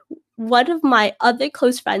met one of my other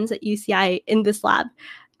close friends at UCI in this lab.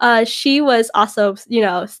 She was also,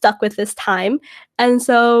 stuck with this time. And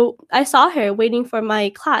so I saw her waiting for my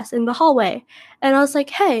class in the hallway. And I was like,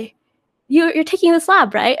 hey, you're taking this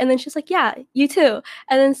lab, right? And then she's like, yeah, you too.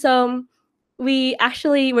 And then so we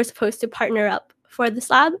actually were supposed to partner up for this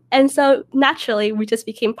lab. And so naturally we just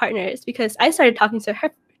became partners because I started talking to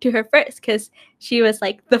her first because she was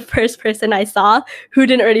like the first person I saw who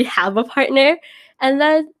didn't already have a partner. And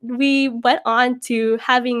then we went on to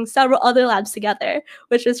having several other labs together,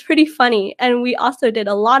 which was pretty funny. And we also did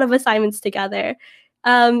a lot of assignments together.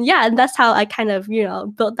 And that's how I kind of,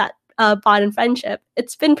 built that bond and friendship.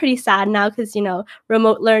 It's been pretty sad now because,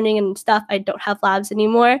 remote learning and stuff, I don't have labs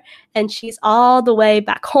anymore. And she's all the way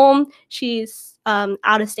back home. She's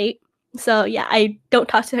out of state. So yeah, I don't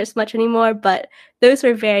talk to her as much anymore, but those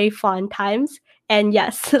were very fun times. And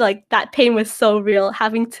yes, like that pain was so real,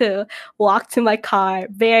 having to walk to my car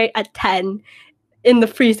at 10 in the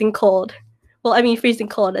freezing cold. Well, I mean freezing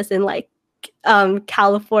cold as in like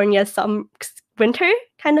California, some winter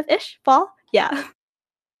kind of ish, fall. Yeah.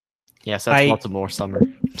 Yes, that's Baltimore summer.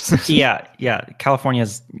 yeah.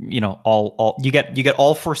 California's, all you get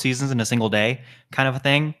all 4 seasons in a single day kind of a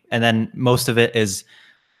thing. And then most of it is,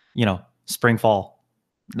 spring, fall.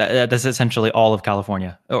 That's essentially all of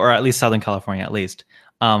California, or at least Southern California, at least.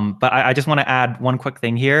 But I just want to add one quick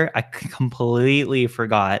thing here. I completely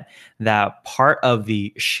forgot that part of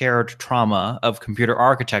the shared trauma of computer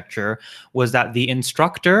architecture was that the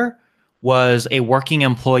instructor was a working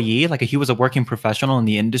employee, like he was a working professional in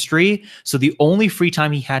the industry. So the only free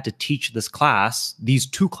time he had to teach this class, these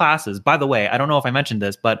 2 classes, by the way, I don't know if I mentioned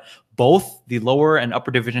this, but both the lower and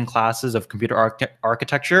upper division classes of computer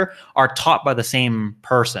architecture are taught by the same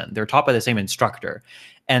person. They're taught by the same instructor.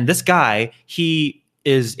 And this guy, he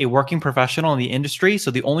is a working professional in the industry.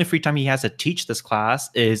 So the only free time he has to teach this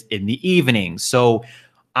class is in the evenings. So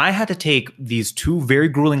I had to take these 2 very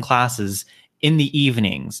grueling classes in the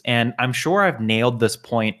evenings. And I'm sure I've nailed this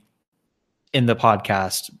point in the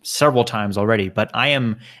podcast several times already, but I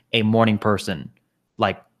am a morning person,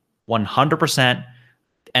 like 100%.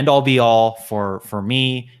 End all be all for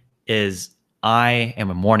me is I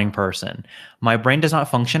am a morning person. My brain does not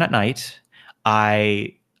function at night.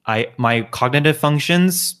 My cognitive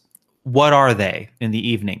functions, what are they in the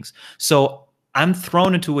evenings? So I'm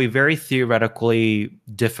thrown into a very theoretically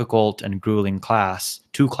difficult and grueling class,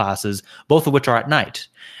 2 classes, both of which are at night.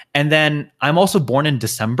 And then I'm also born in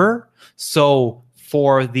December. So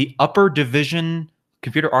for the upper division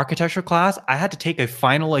computer architecture class, I had to take a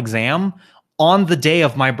final exam on the day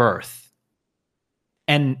of my birth.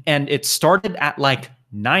 And it started at like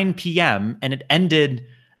 9 p.m. and it ended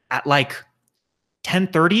at like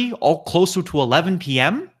 10:30, all closer to 11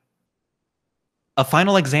 p.m. A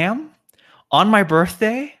final exam on my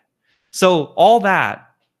birthday. So all that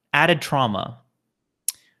added trauma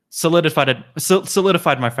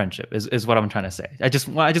solidified my friendship is what I'm trying to say. I just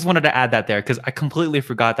wanted to add that there because I completely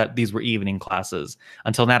forgot that these were evening classes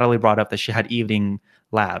until Natalie brought up that she had evening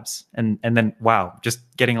labs. And then, wow, just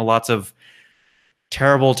getting lots of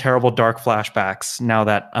terrible dark flashbacks now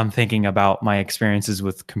that I'm thinking about my experiences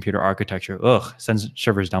with computer architecture. Ugh, sends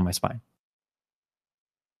shivers down my spine.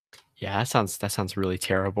 Yeah, that sounds really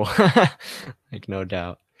terrible. Like, no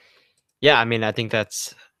doubt. Yeah, I mean, I think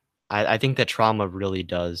I think that trauma really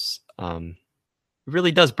does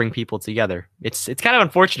bring people together. It's kind of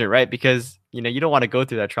unfortunate, right? Because you don't want to go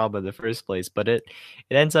through that trauma in the first place, but it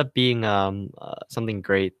ends up being something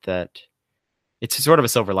great that it's sort of a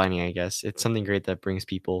silver lining, I guess. It's something great that brings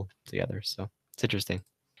people together. So it's interesting.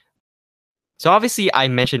 So obviously, I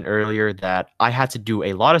mentioned earlier that I had to do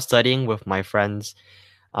a lot of studying with my friends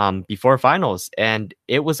before finals, and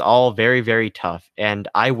it was all very, very tough. And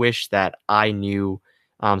I wish that I knew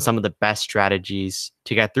some of the best strategies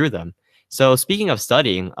to get through them. So speaking of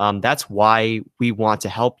studying, that's why we want to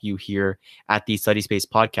help you here at the Study Space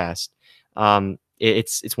podcast.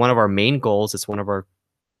 It's one of our main goals. It's one of our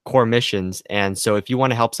core missions. And so if you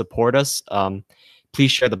want to help support us,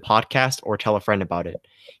 please share the podcast or tell a friend about it.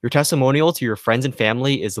 Your testimonial to your friends and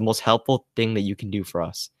family is the most helpful thing that you can do for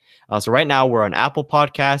us. So right now we're on Apple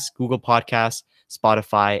Podcasts, Google Podcasts,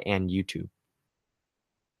 Spotify, and YouTube.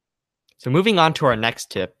 So moving on to our next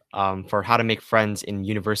tip for how to make friends in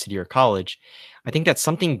university or college, I think that's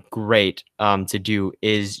something great to do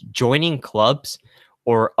is joining clubs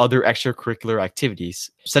or other extracurricular activities,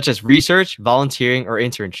 such as research, volunteering, or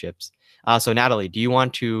internships. So Natalie, do you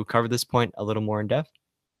want to cover this point a little more in depth?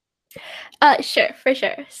 Sure, for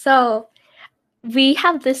sure. So we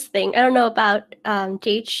have this thing. I don't know about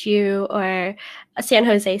JHU or San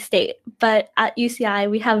Jose State, but at UCI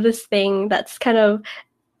we have this thing that's kind of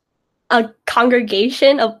a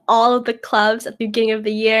congregation of all of the clubs at the beginning of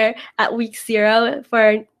the year at week 0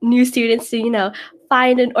 for new students to,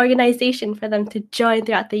 find an organization for them to join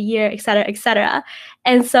throughout the year, et cetera, et cetera.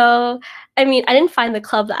 And so, I mean, I didn't find the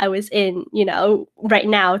club that I was in, right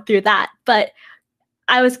now through that, but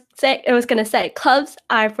I was going to say clubs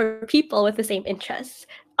are for people with the same interests,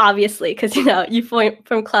 obviously, because you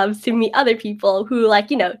form clubs to meet other people who like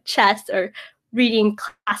chess or reading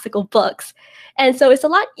classical books, and so it's a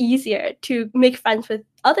lot easier to make friends with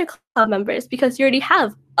other club members because you already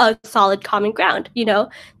have a solid common ground.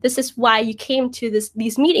 This is why you came to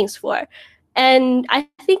these meetings for, and I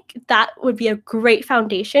think that would be a great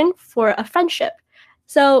foundation for a friendship.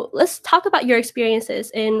 So let's talk about your experiences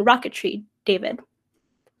in rocketry, David.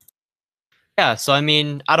 Yeah, so I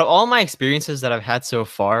mean, out of all my experiences that I've had so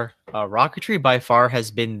far, rocketry by far has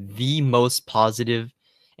been the most positive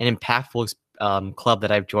and impactful club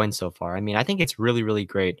that I've joined so far. I mean, I think it's really, really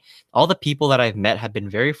great. All the people that I've met have been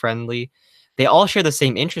very friendly. They all share the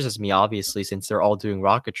same interests as me, obviously, since they're all doing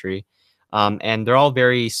rocketry, and they're all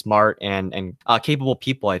very smart and capable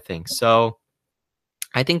people, I think. So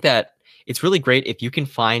I think that it's really great if you can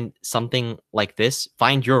find something like this,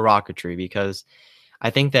 find your rocketry, because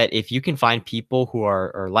I think that if you can find people who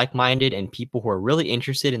are like-minded and people who are really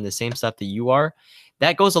interested in the same stuff that you are,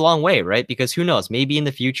 that goes a long way, right? Because who knows, maybe in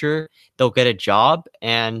the future they'll get a job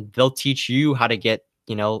and they'll teach you how to get,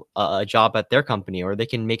 a job at their company, or they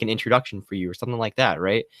can make an introduction for you or something like that,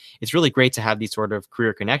 right? It's really great to have these sort of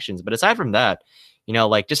career connections. But aside from that,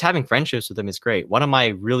 like just having friendships with them is great. One of my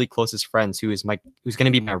really closest friends who's going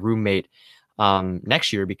to be my roommate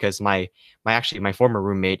next year, because my former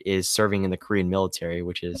roommate is serving in the Korean military,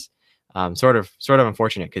 which is sort of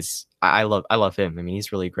unfortunate because I love him. I mean,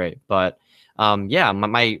 he's really great. But yeah,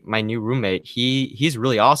 my new roommate, he's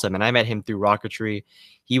really awesome, and I met him through rocketry.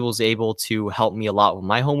 He was able to help me a lot with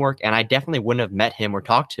my homework, and I definitely wouldn't have met him or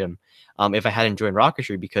talked to him if I hadn't joined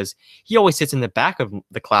rocketry, because he always sits in the back of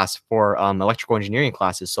the class for electrical engineering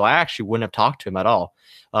classes. So I actually wouldn't have talked to him at all.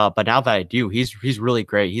 But now that I do, he's really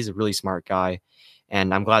great. He's a really smart guy,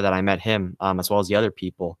 and I'm glad that I met him as well as the other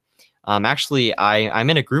people. Actually, I'm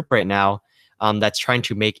in a group right now that's trying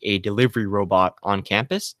to make a delivery robot on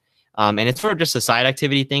campus. And it's sort of just a side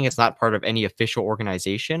activity thing. It's not part of any official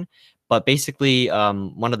organization. But basically,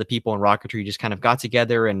 one of the people in rocketry just kind of got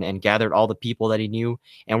together and gathered all the people that he knew.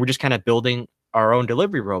 And we're just kind of building our own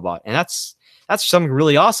delivery robot. And that's something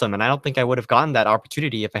really awesome. And I don't think I would have gotten that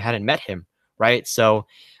opportunity if I hadn't met him. Right. So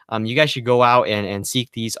you guys should go out and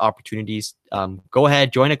seek these opportunities. Go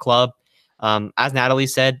ahead, join a club. As Natalie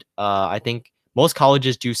said, I think most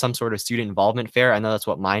colleges do some sort of student involvement fair. I know that's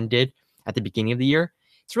what mine did at the beginning of the year.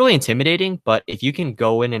 It's really intimidating, but if you can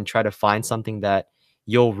go in and try to find something that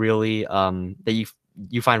you'll really that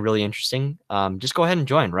you find really interesting, just go ahead and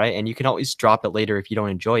join, right? And you can always drop it later if you don't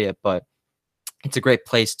enjoy it, but it's a great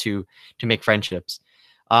place to make friendships.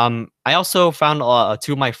 I also found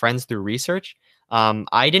 2 of my friends through research.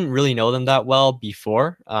 I didn't really know them that well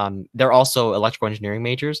before. They're also electrical engineering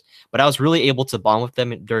majors, but I was really able to bond with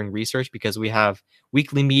them during research because we have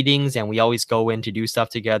weekly meetings and we always go in to do stuff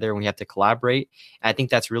together and we have to collaborate. And I think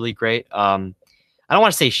that's really great. I don't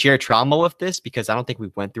want to say share trauma with this because I don't think we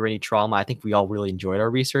went through any trauma. I think we all really enjoyed our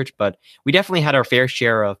research, but we definitely had our fair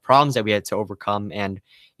share of problems that we had to overcome. And,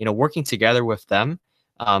 working together with them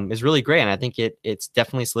is really great. And I think it's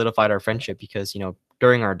definitely solidified our friendship because,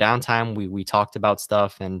 during our downtime, we talked about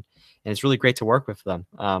stuff and it's really great to work with them.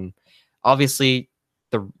 Obviously,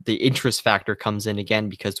 the interest factor comes in again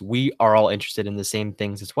because we are all interested in the same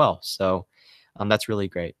things as well. So that's really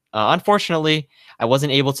great. Unfortunately, I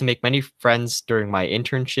wasn't able to make many friends during my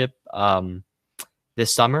internship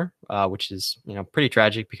this summer, which is pretty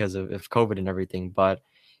tragic because of COVID and everything. But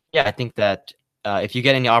yeah, I think that if you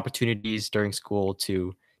get any opportunities during school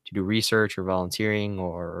to do research or volunteering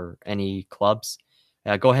or any clubs,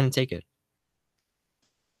 go ahead and take it.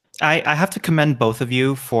 I have to commend both of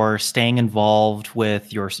you for staying involved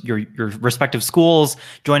with your respective schools,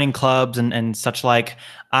 joining clubs and such like.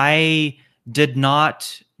 I did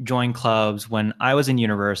not join clubs when I was in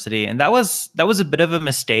university, and that was a bit of a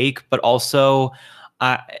mistake, but also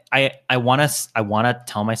I want to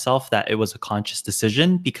tell myself that it was a conscious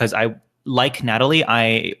decision because like Natalie,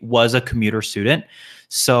 I was a commuter student.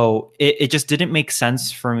 So it just didn't make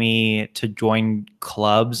sense for me to join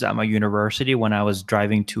clubs at my university when I was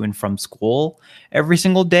driving to and from school every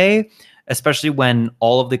single day, especially when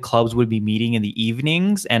all of the clubs would be meeting in the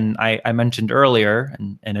evenings. And I mentioned earlier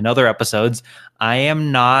and in other episodes, I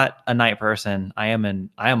am not a night person. I am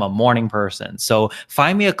a morning person. So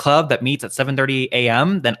find me a club that meets at 7:30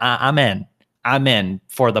 a.m., then I'm in. I'm in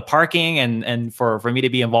for the parking and for me to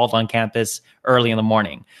be involved on campus early in the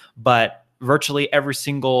morning. But virtually every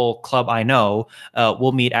single club I know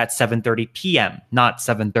will meet at 7:30 p.m., not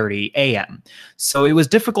 7:30 a.m. So it was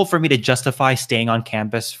difficult for me to justify staying on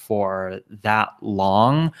campus for that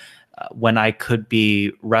long when I could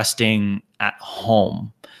be resting at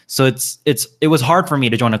home. So it was hard for me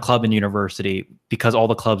to join a club in university because all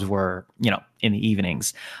the clubs were, in the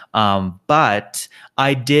evenings. But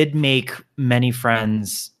I did make many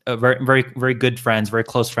friends, very, very, very good friends, very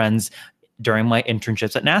close friends during my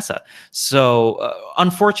internships at NASA. So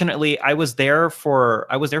unfortunately, I was there for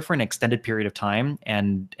an extended period of time,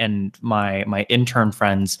 and my intern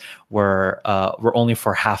friends were only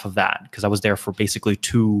for half of that, because I was there for basically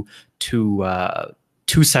two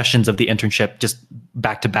sessions of the internship just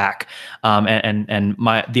back to back, and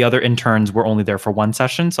the other interns were only there for one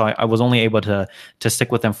session, so I was only able to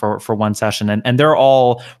stick with them for one session, and they're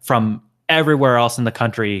all from everywhere else in the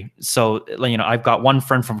country. So, I've got one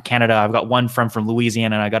friend from Canada, I've got one friend from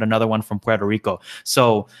Louisiana, and I got another one from Puerto Rico.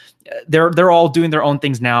 So they're all doing their own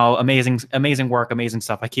things now. Amazing work, amazing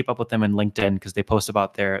stuff. I keep up with them in LinkedIn because they post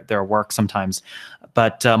about their work sometimes.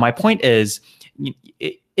 But my point is,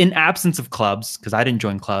 in absence of clubs, because I didn't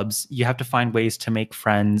join clubs, you have to find ways to make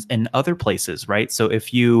friends in other places, right? So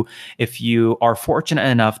if you are fortunate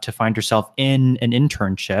enough to find yourself in an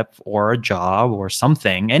internship or a job or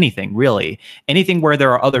something, anything where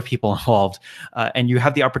there are other people involved, and you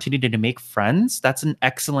have the opportunity to make friends, that's an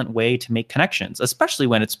excellent way to make connections, especially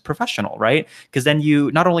when it's professional, right? Because then you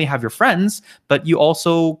not only have your friends, but you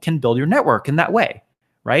also can build your network in that way,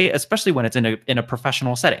 right? Especially when it's in a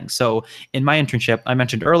professional setting. So in my internship, I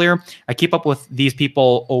mentioned earlier, I keep up with these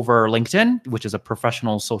people over LinkedIn, which is a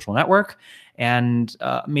professional social network, and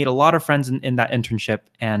made a lot of friends in that internship.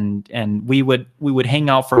 And we would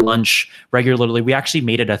hang out for lunch regularly. We actually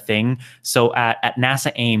made it a thing. So at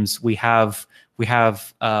NASA Ames, we have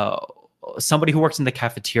somebody who works in the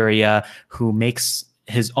cafeteria who makes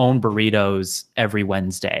his own burritos every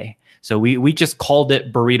Wednesday. So we just called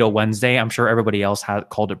it Burrito Wednesday. I'm sure everybody else had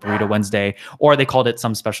called it Burrito Wednesday, or they called it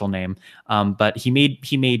some special name. But he made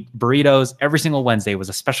burritos every single Wednesday. It was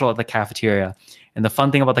a special at the cafeteria. And the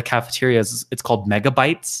fun thing about the cafeteria is it's called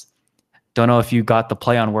Megabytes. Don't know if you got the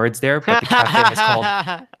play on words there, but the cafe is called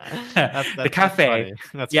the cafe.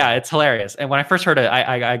 That's funny. It's hilarious. And when I first heard it,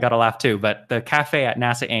 I got a laugh too. But the cafe at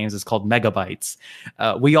NASA Ames is called Megabytes.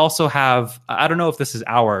 We also have, I don't know if this is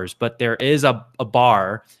ours, but there is a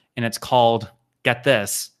bar, and it's called, get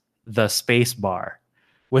this, the Space Bar,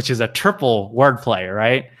 which is a triple wordplay,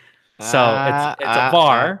 right? So it's a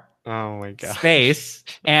bar, oh my god, space,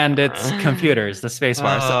 and it's computers, the Space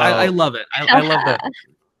Bar. So I love it.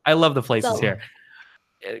 I love the places here.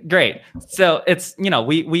 Great. So it's,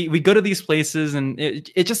 we go to these places, and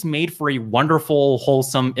it just made for a wonderful,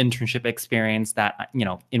 wholesome internship experience that,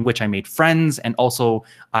 in which I made friends, and also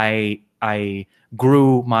I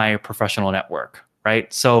grew my professional network.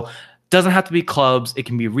 Right. So it doesn't have to be clubs. It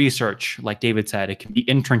can be research, like David said. It can be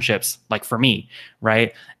internships, like for me.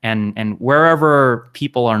 Right. And wherever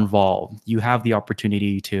people are involved, you have the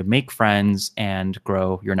opportunity to make friends and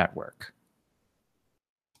grow your network.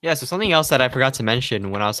 Yeah. So something else that I forgot to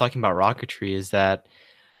mention when I was talking about rocketry is that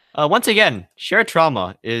once again, shared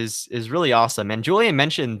trauma is really awesome. And Julian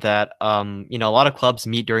mentioned that a lot of clubs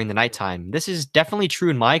meet during the nighttime. This is definitely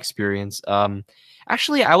true in my experience.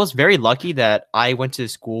 Actually, I was very lucky that I went to a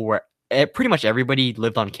school where pretty much everybody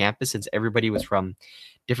lived on campus, since everybody was from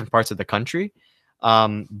different parts of the country.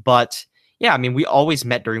 But yeah, I mean, we always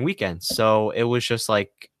met during weekends. So it was just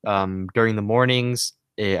like during the mornings,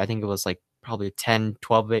 I think it was like probably 10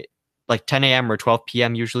 a.m. or 12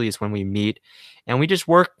 p.m. usually is when we meet. And we just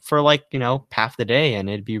work for like, half the day, and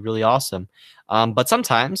it'd be really awesome. But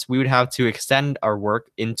sometimes we would have to extend our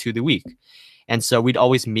work into the week. And so we'd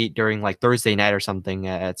always meet during like Thursday night or something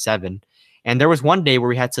at 7. And there was one day where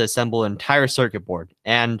we had to assemble an entire circuit board.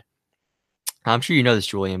 And I'm sure you know this,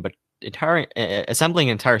 Julian, but assembling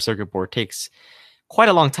an entire circuit board takes quite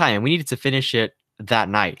a long time. And we needed to finish it that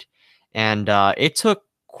night. And it took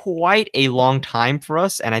quite a long time for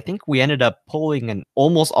us. And I think we ended up pulling an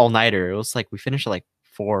almost all-nighter. It was like we finished at like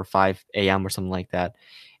 4 or 5 a.m. or something like that.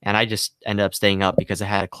 And I just ended up staying up because I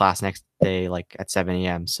had a class next day like at 7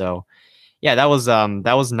 a.m. So yeah, that was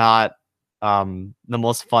not the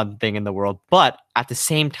most fun thing in the world, but at the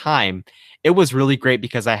same time, it was really great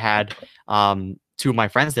because I had two of my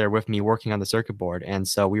friends there with me working on the circuit board. And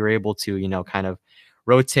so we were able to, you know, kind of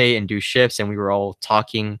rotate and do shifts, and we were all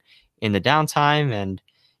talking in the downtime. And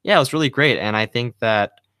yeah, it was really great. And I think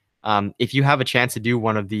that if you have a chance to do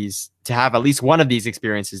one of these, to have at least one of these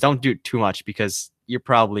experiences, don't do it too much, because you're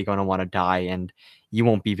probably going to want to die and you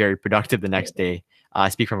won't be very productive the next day. I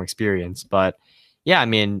speak from experience, but yeah, I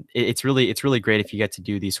mean, it's really great if you get to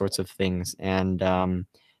do these sorts of things, and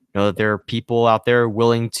know that there are people out there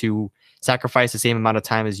willing to sacrifice the same amount of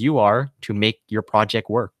time as you are to make your project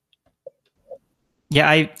work.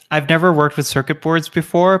 Yeah, I've never worked with circuit boards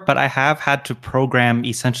before, but I have had to program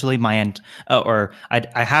essentially I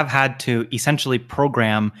have had to essentially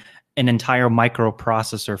program an entire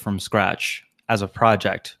microprocessor from scratch as a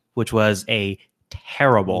project, which was a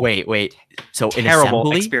terrible, Wait. So in terrible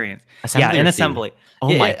assembly? experience. Assembly Yeah, in or C? assembly.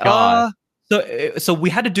 Oh my God. So we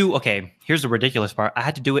had to do, okay, here's the ridiculous part. I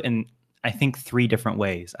had to do it in, I think, 3 different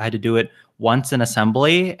ways. I had to do it once in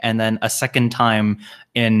assembly, and then a second time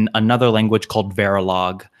in another language called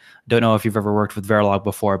Verilog. Don't know if you've ever worked with Verilog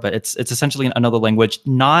before, but it's essentially another language,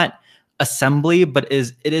 not assembly, but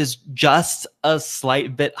it is just a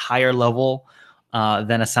slight bit higher level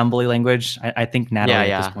than assembly language. I think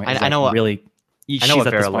Natalie at this point is I know really, I know she's what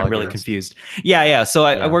at this point Verilog really is. confused. Yeah. So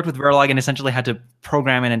I worked with Verilog and essentially had to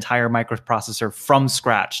program an entire microprocessor from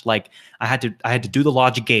scratch. Like I had to do the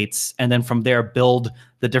logic gates, and then from there build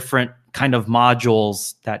the different kind of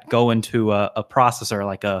modules that go into a processor,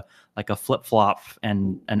 like a flip-flop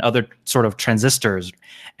and other sort of transistors.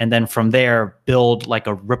 And then from there build like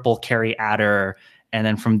a ripple carry adder, and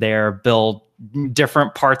then from there build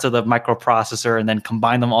different parts of the microprocessor and then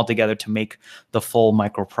combine them all together to make the full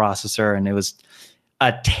microprocessor. And it was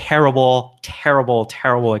a terrible, terrible,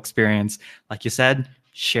 terrible experience. Like you said,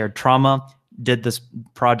 shared trauma. Did this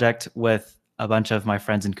project with a bunch of my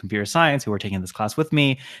friends in computer science who were taking this class with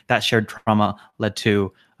me. That shared trauma led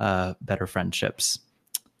to better friendships.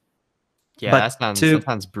 Yeah, But that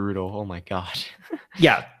sounds brutal. Oh my God.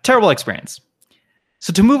 Yeah, terrible experience.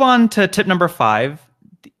 So to move on to tip number 5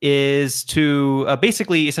 is to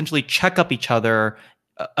basically essentially check up each other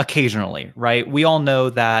occasionally, right? We all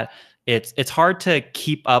know that it's hard to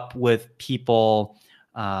keep up with people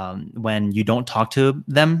when you don't talk to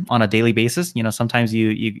them on a daily basis. You know, sometimes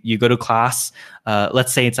you go to class,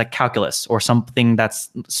 let's say it's like calculus or something that's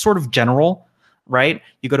sort of general, right?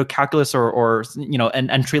 You go to calculus or you know, an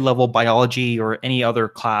entry-level biology or any other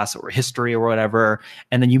class or history or whatever,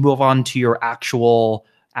 and then you move on to your actual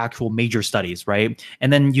major studies, right?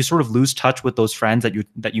 And then you sort of lose touch with those friends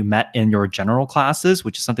that you met in your general classes,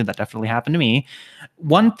 which is something that definitely happened to me.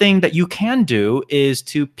 One thing that you can do is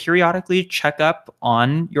to periodically check up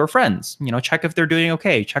on your friends, you know, check if they're doing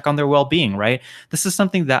okay, check on their well-being, right? This is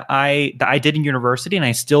something that I did in university, and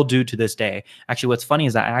I still do to this day. Actually, what's funny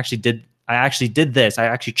is that I actually did this. I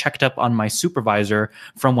actually checked up on my supervisor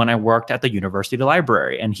from when I worked at the university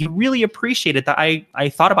library, and he really appreciated that I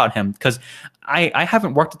thought about him, because I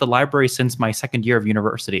haven't worked at the library since my second year of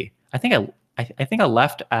university. I think I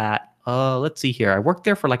left at let's see here. I worked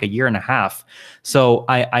there for like a year and a half. So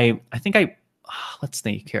I think let's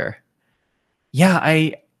think here. Yeah,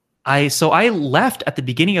 I left at the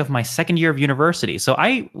beginning of my second year of university. So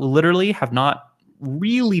I literally have not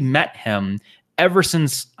really met him ever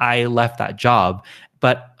since I left that job.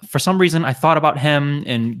 But for some reason, I thought about him,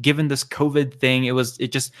 and given this COVID thing,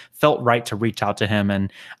 it just felt right to reach out to him.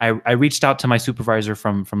 And I reached out to my supervisor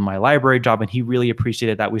from my library job, and he really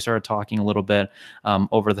appreciated that. We started talking a little bit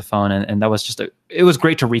over the phone, and that was it was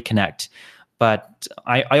great to reconnect. But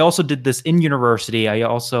I also did this in university. I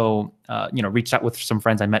also reached out with some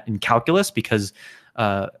friends I met in calculus, because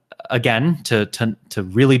again, to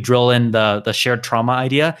really drill in the shared trauma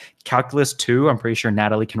idea, calculus 2, I'm pretty sure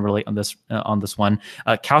Natalie can relate on this one.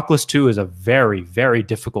 Calculus 2 is a very, very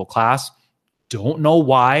difficult class. Don't know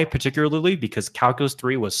why particularly, because calculus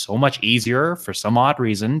 3 was so much easier for some odd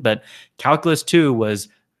reason, but calculus 2 was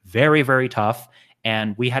very, very tough,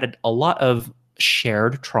 and we had a lot of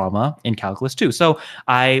shared trauma in calculus 2. So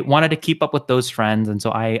I wanted to keep up with those friends, and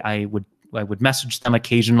so I would message them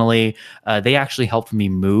occasionally. They actually helped me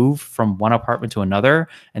move from one apartment to another,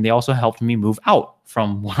 and they also helped me move out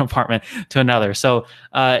from one apartment to another. So,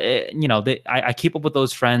 I keep up with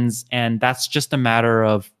those friends, and that's just a matter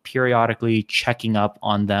of periodically checking up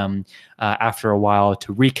on them after a while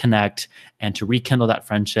to reconnect and to rekindle that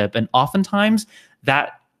friendship. And oftentimes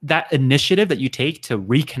that initiative that you take to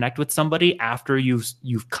reconnect with somebody after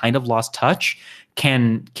you've kind of lost touch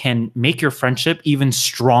can make your friendship even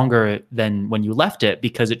stronger than when you left it,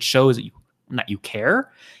 because it shows that that you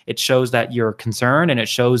care. It shows that you're concerned, and it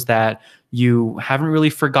shows that you haven't really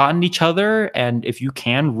forgotten each other. And if you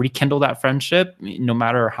can rekindle that friendship, no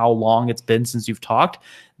matter how long it's been since you've talked,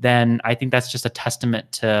 then I think that's just a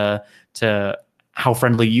testament to how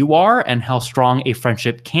friendly you are and how strong a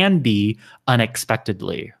friendship can be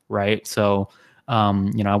unexpectedly, right? So I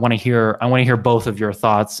want to hear both of your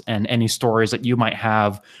thoughts and any stories that you might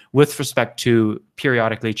have with respect to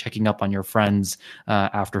periodically checking up on your friends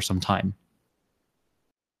after some time.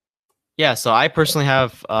 Yeah, so I personally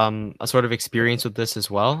have a sort of experience with this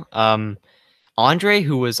as well. Andre,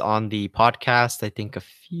 who was on the podcast, I think a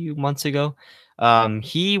few months ago,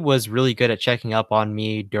 he was really good at checking up on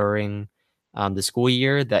me during the school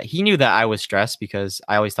year. That he knew that I was stressed because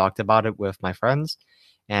I always talked about it with my friends.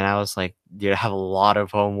 And I was like, dude, I have a lot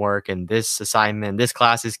of homework and this assignment, this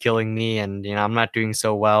class is killing me, and I'm not doing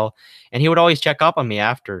so well. And he would always check up on me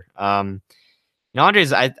after.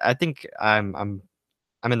 Andre's, I think I'm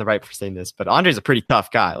in the right for saying this, but Andre's a pretty tough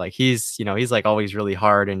guy. Like he's like always really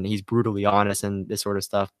hard and he's brutally honest and this sort of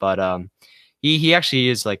stuff. But he actually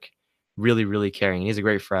is like really, really caring. He's a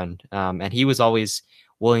great friend. And he was always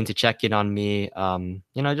willing to check in on me.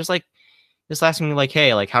 Just asking me like,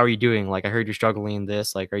 hey, like, how are you doing? Like, I heard you're struggling in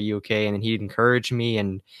this. Like, are you okay? And then he'd encourage me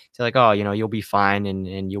and say like, oh, you'll be fine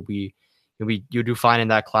and you'll do fine in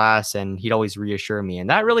that class. And he'd always reassure me. And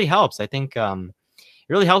that really helps. I think it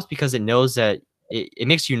really helps because it knows that it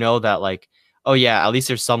makes you know that like, oh yeah, at least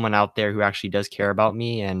there's someone out there who actually does care about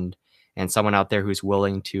me and someone out there who's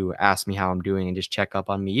willing to ask me how I'm doing and just check up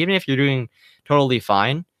on me, even if you're doing totally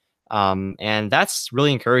fine. And that's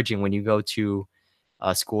really encouraging when you go to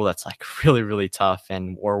a school that's like really, really tough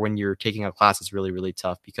or when you're taking a class that's really, really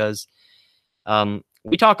tough because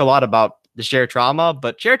we talk a lot about the shared trauma,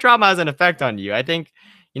 but shared trauma has an effect on you. I think,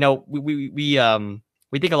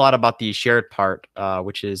 we think a lot about the shared part,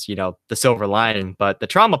 which is, the silver lining, but the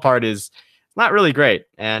trauma part is not really great.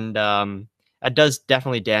 And that does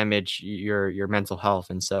definitely damage your mental health.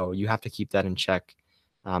 And so you have to keep that in check,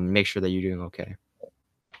 make sure that you're doing okay.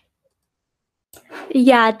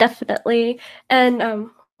 Yeah, definitely. And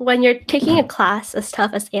when you're taking a class as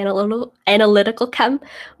tough as analytical chem,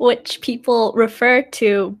 which people refer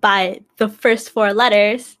to by the first four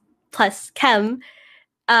letters plus chem,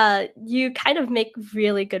 you kind of make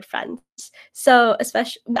really good friends. So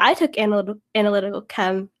especially, I took analytical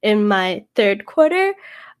chem in my third quarter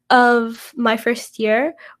of my first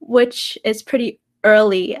year, which is pretty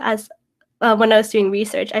early. As when I was doing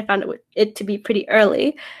research, I found it to be pretty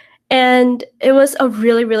early. And it was a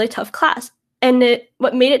really, really tough class. And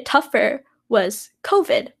what made it tougher was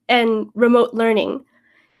COVID and remote learning.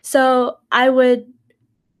 So I would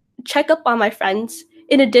check up on my friends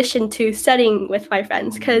in addition to studying with my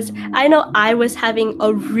friends, because I know I was having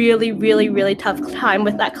a really, really, really tough time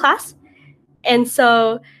with that class. And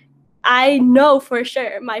so I know for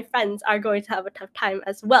sure my friends are going to have a tough time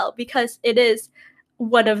as well, because it is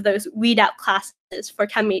one of those weed out classes for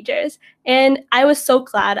chem majors. And I was so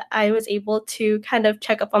glad I was able to kind of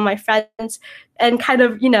check up on my friends and kind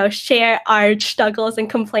of, share our struggles and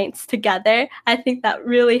complaints together. I think that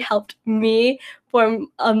really helped me form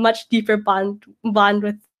a much deeper bond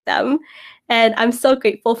with them. And I'm so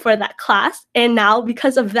grateful for that class. And now,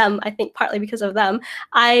 because of them, I think partly because of them,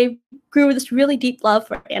 I grew this really deep love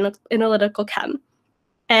for analytical chem.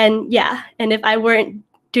 And yeah, and if I weren't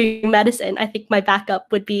doing medicine, I think my backup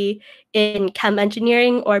would be in chem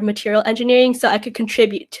engineering or material engineering, so I could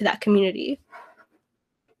contribute to that community.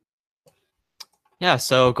 Yeah,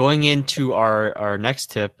 so going into our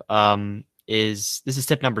next tip, is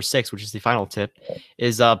tip number 6, which is the final tip,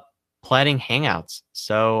 is planning hangouts.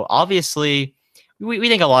 So obviously we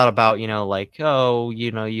think a lot about,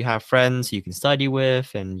 you have friends you can study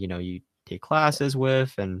with and, you take classes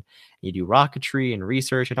with and you do rocketry and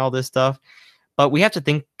research and all this stuff. But we have to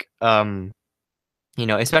think,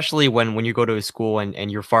 especially when you go to a school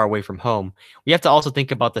and you're far away from home, we have to also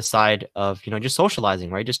think about the side of, just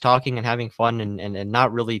socializing, right? Just talking and having fun and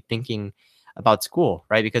not really thinking about school,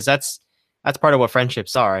 right? Because that's part of what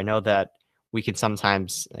friendships are. I know that we can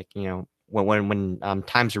sometimes, when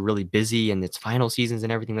times are really busy and it's final seasons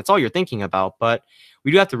and everything, that's all you're thinking about. But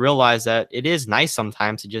we do have to realize that it is nice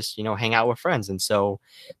sometimes to just, hang out with friends. And so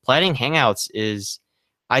planning hangouts is,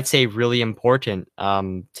 I'd say, really important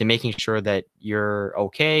to making sure that you're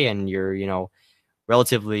okay and you're,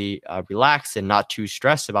 relatively relaxed and not too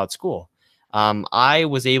stressed about school. I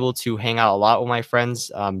was able to hang out a lot with my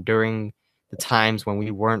friends during the times when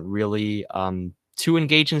we weren't really too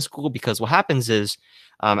engaged in school, because what happens is,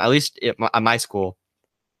 at least at my school,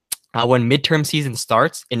 when midterm season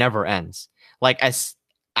starts, it never ends. Like as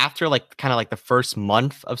after like kind of like the first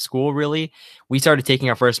month of school, really, we started taking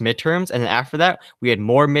our first midterms. And then after that, we had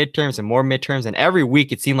more midterms and more midterms. And every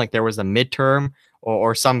week it seemed like there was a midterm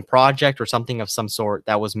or some project or something of some sort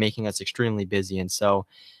that was making us extremely busy. And so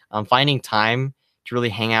finding time to really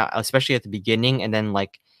hang out, especially at the beginning, and then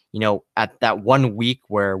like, at that 1 week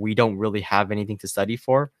where we don't really have anything to study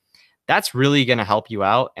for, that's really going to help you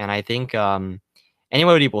out. And I think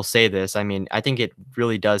anybody will say this. I mean, I think it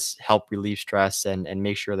really does help relieve stress and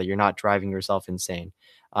make sure that you're not driving yourself insane.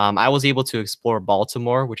 I was able to explore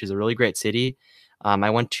Baltimore, which is a really great city. I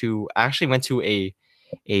actually went to a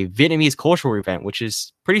Vietnamese cultural event, which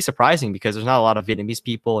is pretty surprising because there's not a lot of Vietnamese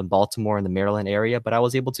people in Baltimore in the Maryland area, but I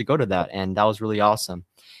was able to go to that, and that was really awesome.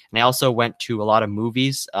 And I also went to a lot of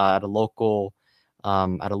movies at a local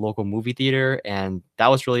movie theater, and that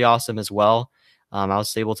was really awesome as well. I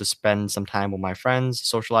was able to spend some time with my friends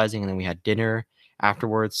socializing, and then we had dinner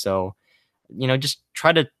afterwards. So, just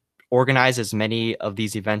try to organize as many of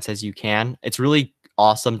these events as you can. It's really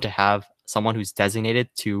awesome to have someone who's designated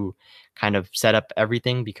to kind of set up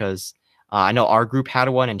everything, because I know our group had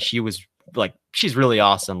one, and she's really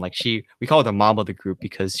awesome. Like we call her the mom of the group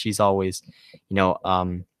because she's always,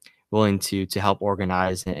 willing to help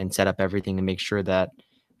organize and set up everything to make sure that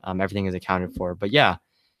everything is accounted for. But yeah,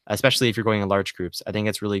 especially if you're going in large groups, I think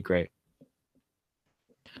it's really great.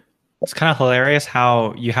 It's kind of hilarious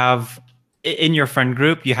how you have in your friend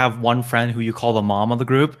group, you have one friend who you call the mom of the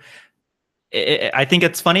group. I think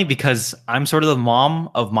it's funny because I'm sort of the mom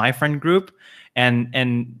of my friend group,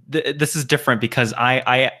 and this is different because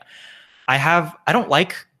I don't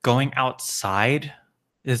like going outside.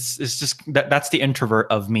 It's just that's the introvert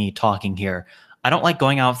of me talking here. I don't like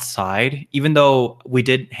going outside, even though we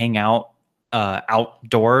did hang out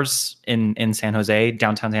outdoors in San Jose.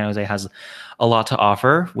 Downtown San Jose has a lot to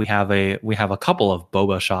offer. We have a couple of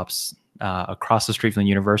boba shops across the street from the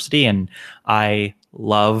university, and I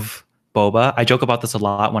love boba. I joke about this a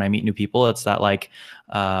lot when I meet new people. It's that like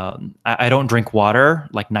I don't drink water.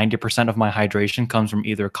 Like 90% of my hydration comes from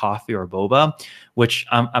either coffee or boba, which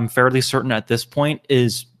I'm fairly certain at this point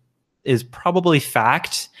is probably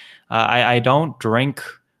fact. I don't drink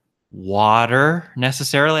water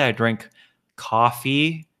necessarily. I drink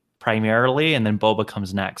coffee primarily, and then boba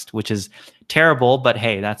comes next, which is terrible. But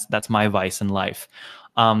hey, that's my vice in life.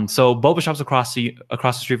 So boba shops across the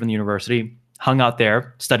street from the university. Hung out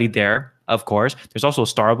there, studied there, of course. There's also a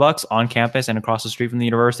Starbucks on campus and across the street from the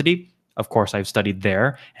university. Of course, I've studied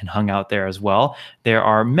there and hung out there as well. There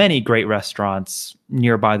are many great restaurants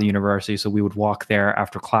nearby the university, so we would walk there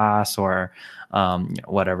after class or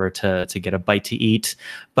whatever to get a bite to eat.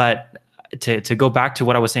 But to go back to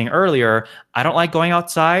what I was saying earlier, I don't like going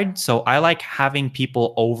outside, so I like having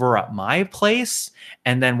people over at my place.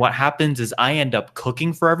 And then what happens is I end up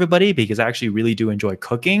cooking for everybody because I actually really do enjoy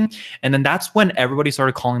cooking. And then that's when everybody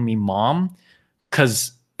started calling me mom,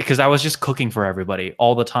 because I was just cooking for everybody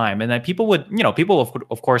all the time. And then people would,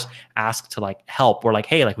 of course ask to like help, or like,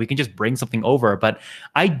 hey, like we can just bring something over. But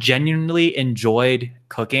I genuinely enjoyed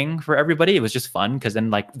cooking for everybody. It was just fun because then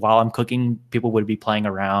like while I'm cooking, people would be playing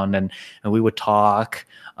around and we would talk.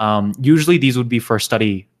 Usually these would be for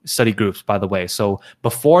study groups, by the way. So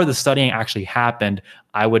before the studying actually happened,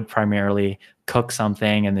 I would primarily cook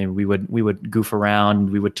something, and then we would goof around,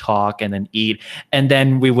 we would talk and then eat, and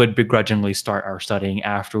then we would begrudgingly start our studying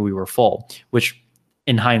after we were full, which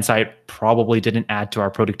in hindsight probably didn't add to our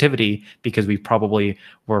productivity because we probably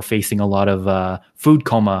were facing a lot of food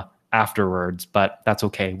coma afterwards, but that's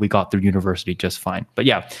okay. We got through university just fine. But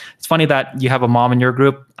yeah, it's funny that you have a mom in your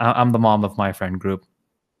group. I'm the mom of my friend group.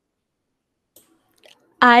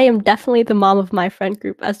 I am definitely the mom of my friend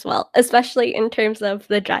group as well, especially in terms of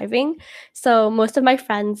the driving. So most of my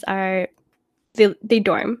friends they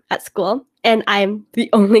dorm at school, and I'm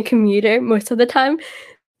the only commuter most of the time.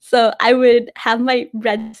 So I would have my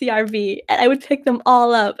red CRV, and I would pick them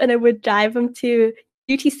all up, and I would drive them to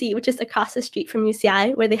UTC, which is across the street from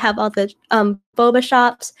UCI, where they have all the boba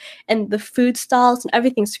shops and the food stalls, and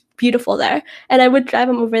everything's beautiful there. And I would drive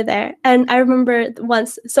them over there. And I remember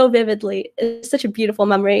once so vividly, it's such a beautiful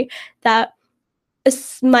memory, that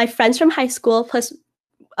my friends from high school plus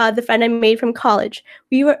the friend I made from college,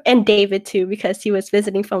 and David too, because he was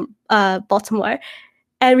visiting from Baltimore,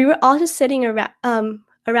 and we were all just sitting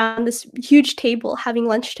around this huge table having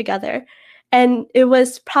lunch together. And it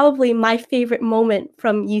was probably my favorite moment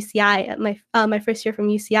from UCI at my first year from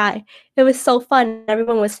UCI. It was so fun.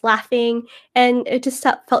 Everyone was laughing, and it just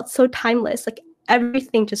felt so timeless. Like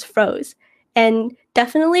everything just froze. And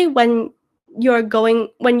definitely when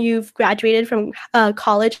when you've graduated from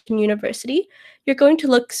college and university, you're going to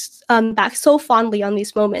look back so fondly on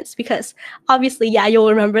these moments, because obviously, yeah, you'll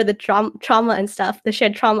remember the trauma and stuff, the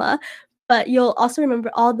shared trauma, but you'll also remember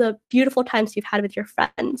all the beautiful times you've had with your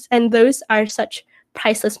friends. And those are such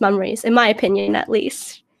priceless memories, in my opinion, at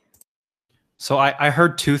least. So I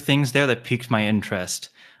heard two things there that piqued my interest.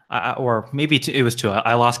 Or maybe it was two.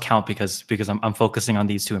 I lost count because I'm focusing on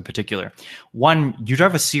these two in particular. One, you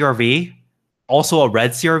drive a CRV, also a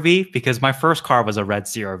red CRV, because my first car was a red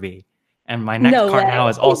CRV, and my next car now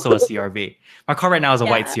is also a CRV. My car right now is a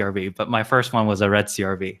white CRV, but my first one was a red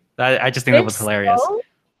CRV. I just think that was hilarious. So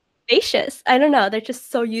spacious. I don't know. They're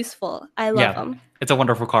just so useful. I love them. It's a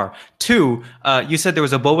wonderful car. Two, you said there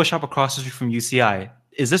was a boba shop across the street from UCI.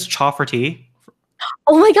 Is this Chaw for Tea?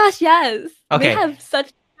 Oh my gosh, yes. Okay. They have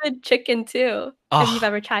such good chicken too. If you've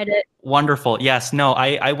ever tried it. Wonderful. Yes. No,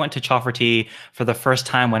 I went to Chaw for Tea for the first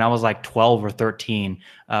time when I was like 12 or 13,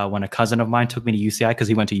 when a cousin of mine took me to UCI, because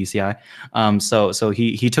he went to UCI. So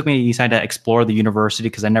he took me to UCI to explore the university,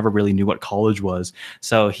 because I never really knew what college was.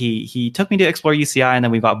 So he took me to explore UCI, and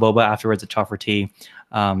then we got boba afterwards at Chaw for Tea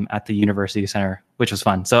at the university center, which was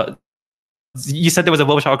fun. So you said there was a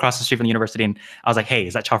boba shop across the street from the university, and I was like, hey,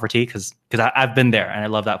 is that Chaw for Tea? Because I've been there and I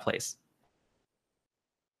love that place.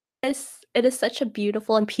 It is such a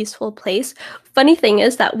beautiful and peaceful place. Funny thing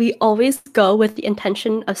is that we always go with the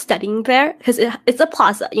intention of studying there, because it's a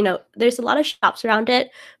plaza. You know, there's a lot of shops around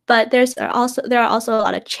it, but there are also a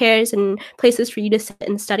lot of chairs and places for you to sit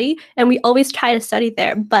and study. And we always try to study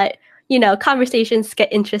there, but you know, conversations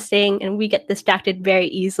get interesting and we get distracted very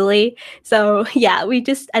easily. So yeah, we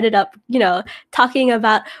just ended up, you know, talking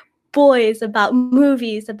about boys, about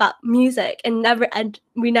movies, about music, and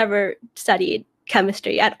we never studied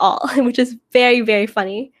chemistry at all, which is very, very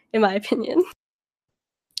funny in my opinion.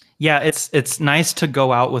 Yeah, it's nice to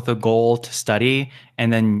go out with a goal to study,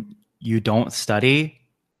 and then you don't study,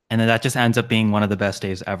 and then that just ends up being one of the best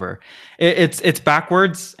days ever. It's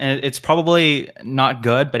backwards, and it's probably not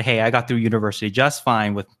good, but hey, I got through university just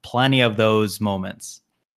fine with plenty of those moments.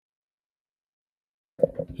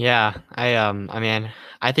 Yeah, I mean,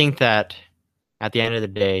 I think that at the end of the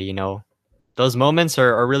day, you know, those moments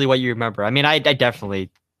are really what you remember. I mean, I definitely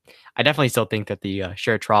still think that the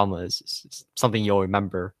shared trauma is something you'll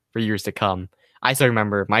remember for years to come. I still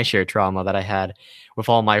remember my shared trauma that I had with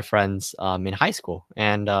all my friends in high school,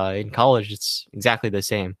 and in college, it's exactly the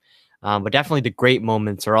same. But definitely the great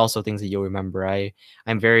moments are also things that you'll remember. I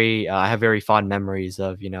have very fond memories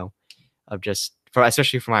of, you know, of just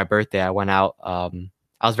especially for my birthday. I went out.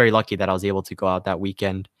 I was very lucky that I was able to go out that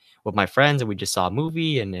weekend with my friends, and we just saw a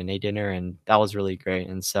movie and ate dinner, and that was really great.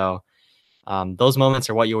 And so those moments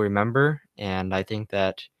are what you'll remember, and I think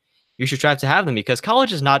that you should strive to have them, because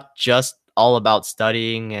college is not just all about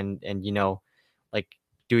studying and you know, like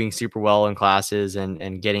doing super well in classes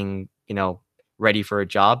and getting, you know, ready for a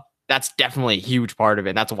job. That's definitely a huge part of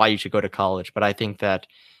it. That's why you should go to college. But I think that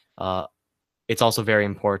it's also very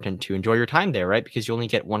important to enjoy your time there, right? Because you only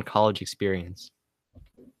get one college experience.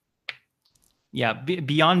 Yeah,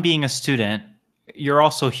 beyond being a student, you're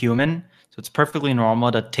also human. So it's perfectly normal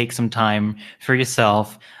to take some time for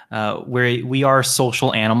yourself. We are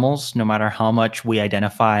social animals. No matter how much we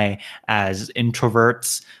identify as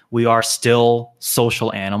introverts, we are still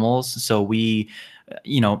social animals. So we,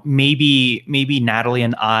 you know, maybe Natalie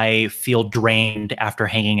and I feel drained after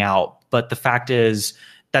hanging out, but the fact is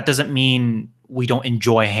that doesn't mean we don't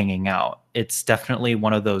enjoy hanging out. It's definitely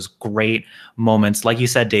one of those great moments, like you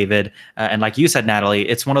said, David, and like you said, Natalie.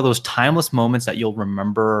 It's one of those timeless moments that you'll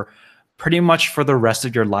remember pretty much for the rest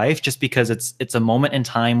of your life, just because it's a moment in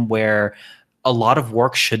time where a lot of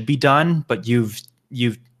work should be done, but you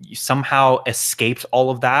somehow escaped all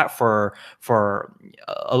of that for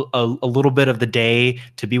a little bit of the day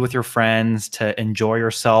to be with your friends, to enjoy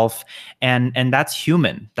yourself, and that's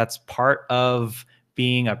human. That's part of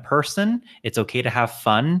being a person. It's okay to have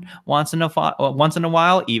fun once in a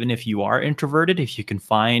while, even if you are introverted. If you can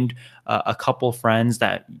find a couple friends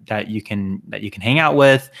that you can hang out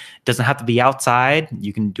with, it doesn't have to be outside.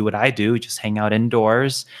 You can do what I do, just hang out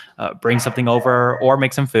indoors, bring something over or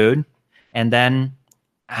make some food, and then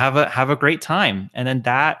have a great time. And then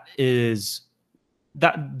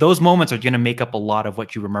those moments are going to make up a lot of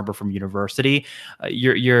what you remember from university.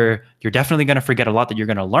 You're definitely going to forget a lot that you're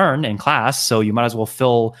going to learn in class. So you might as well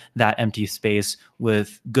fill that empty space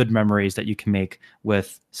with good memories that you can make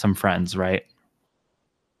with some friends, right?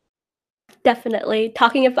 Definitely.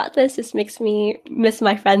 Talking about this just makes me miss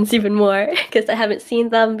my friends even more, because I haven't seen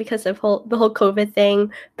them because of the whole COVID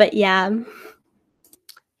thing. But yeah.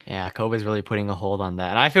 Yeah, COVID is really putting a hold on that.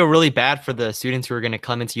 And I feel really bad for the students who are going to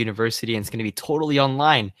come into university and it's going to be totally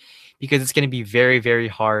online because it's going to be very, very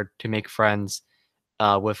hard to make friends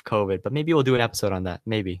with COVID. But maybe we'll do an episode on that.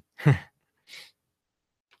 Maybe.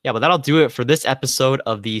 Yeah, but that'll do it for this episode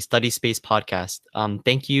of the Study Space podcast.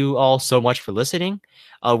 Thank you all so much for listening.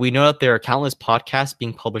 We know that there are countless podcasts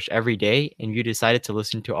being published every day, and you decided to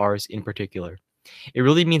listen to ours in particular. It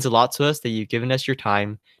really means a lot to us that you've given us your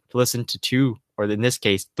time to listen to two, or in this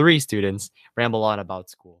case, three students ramble on about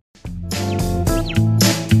school.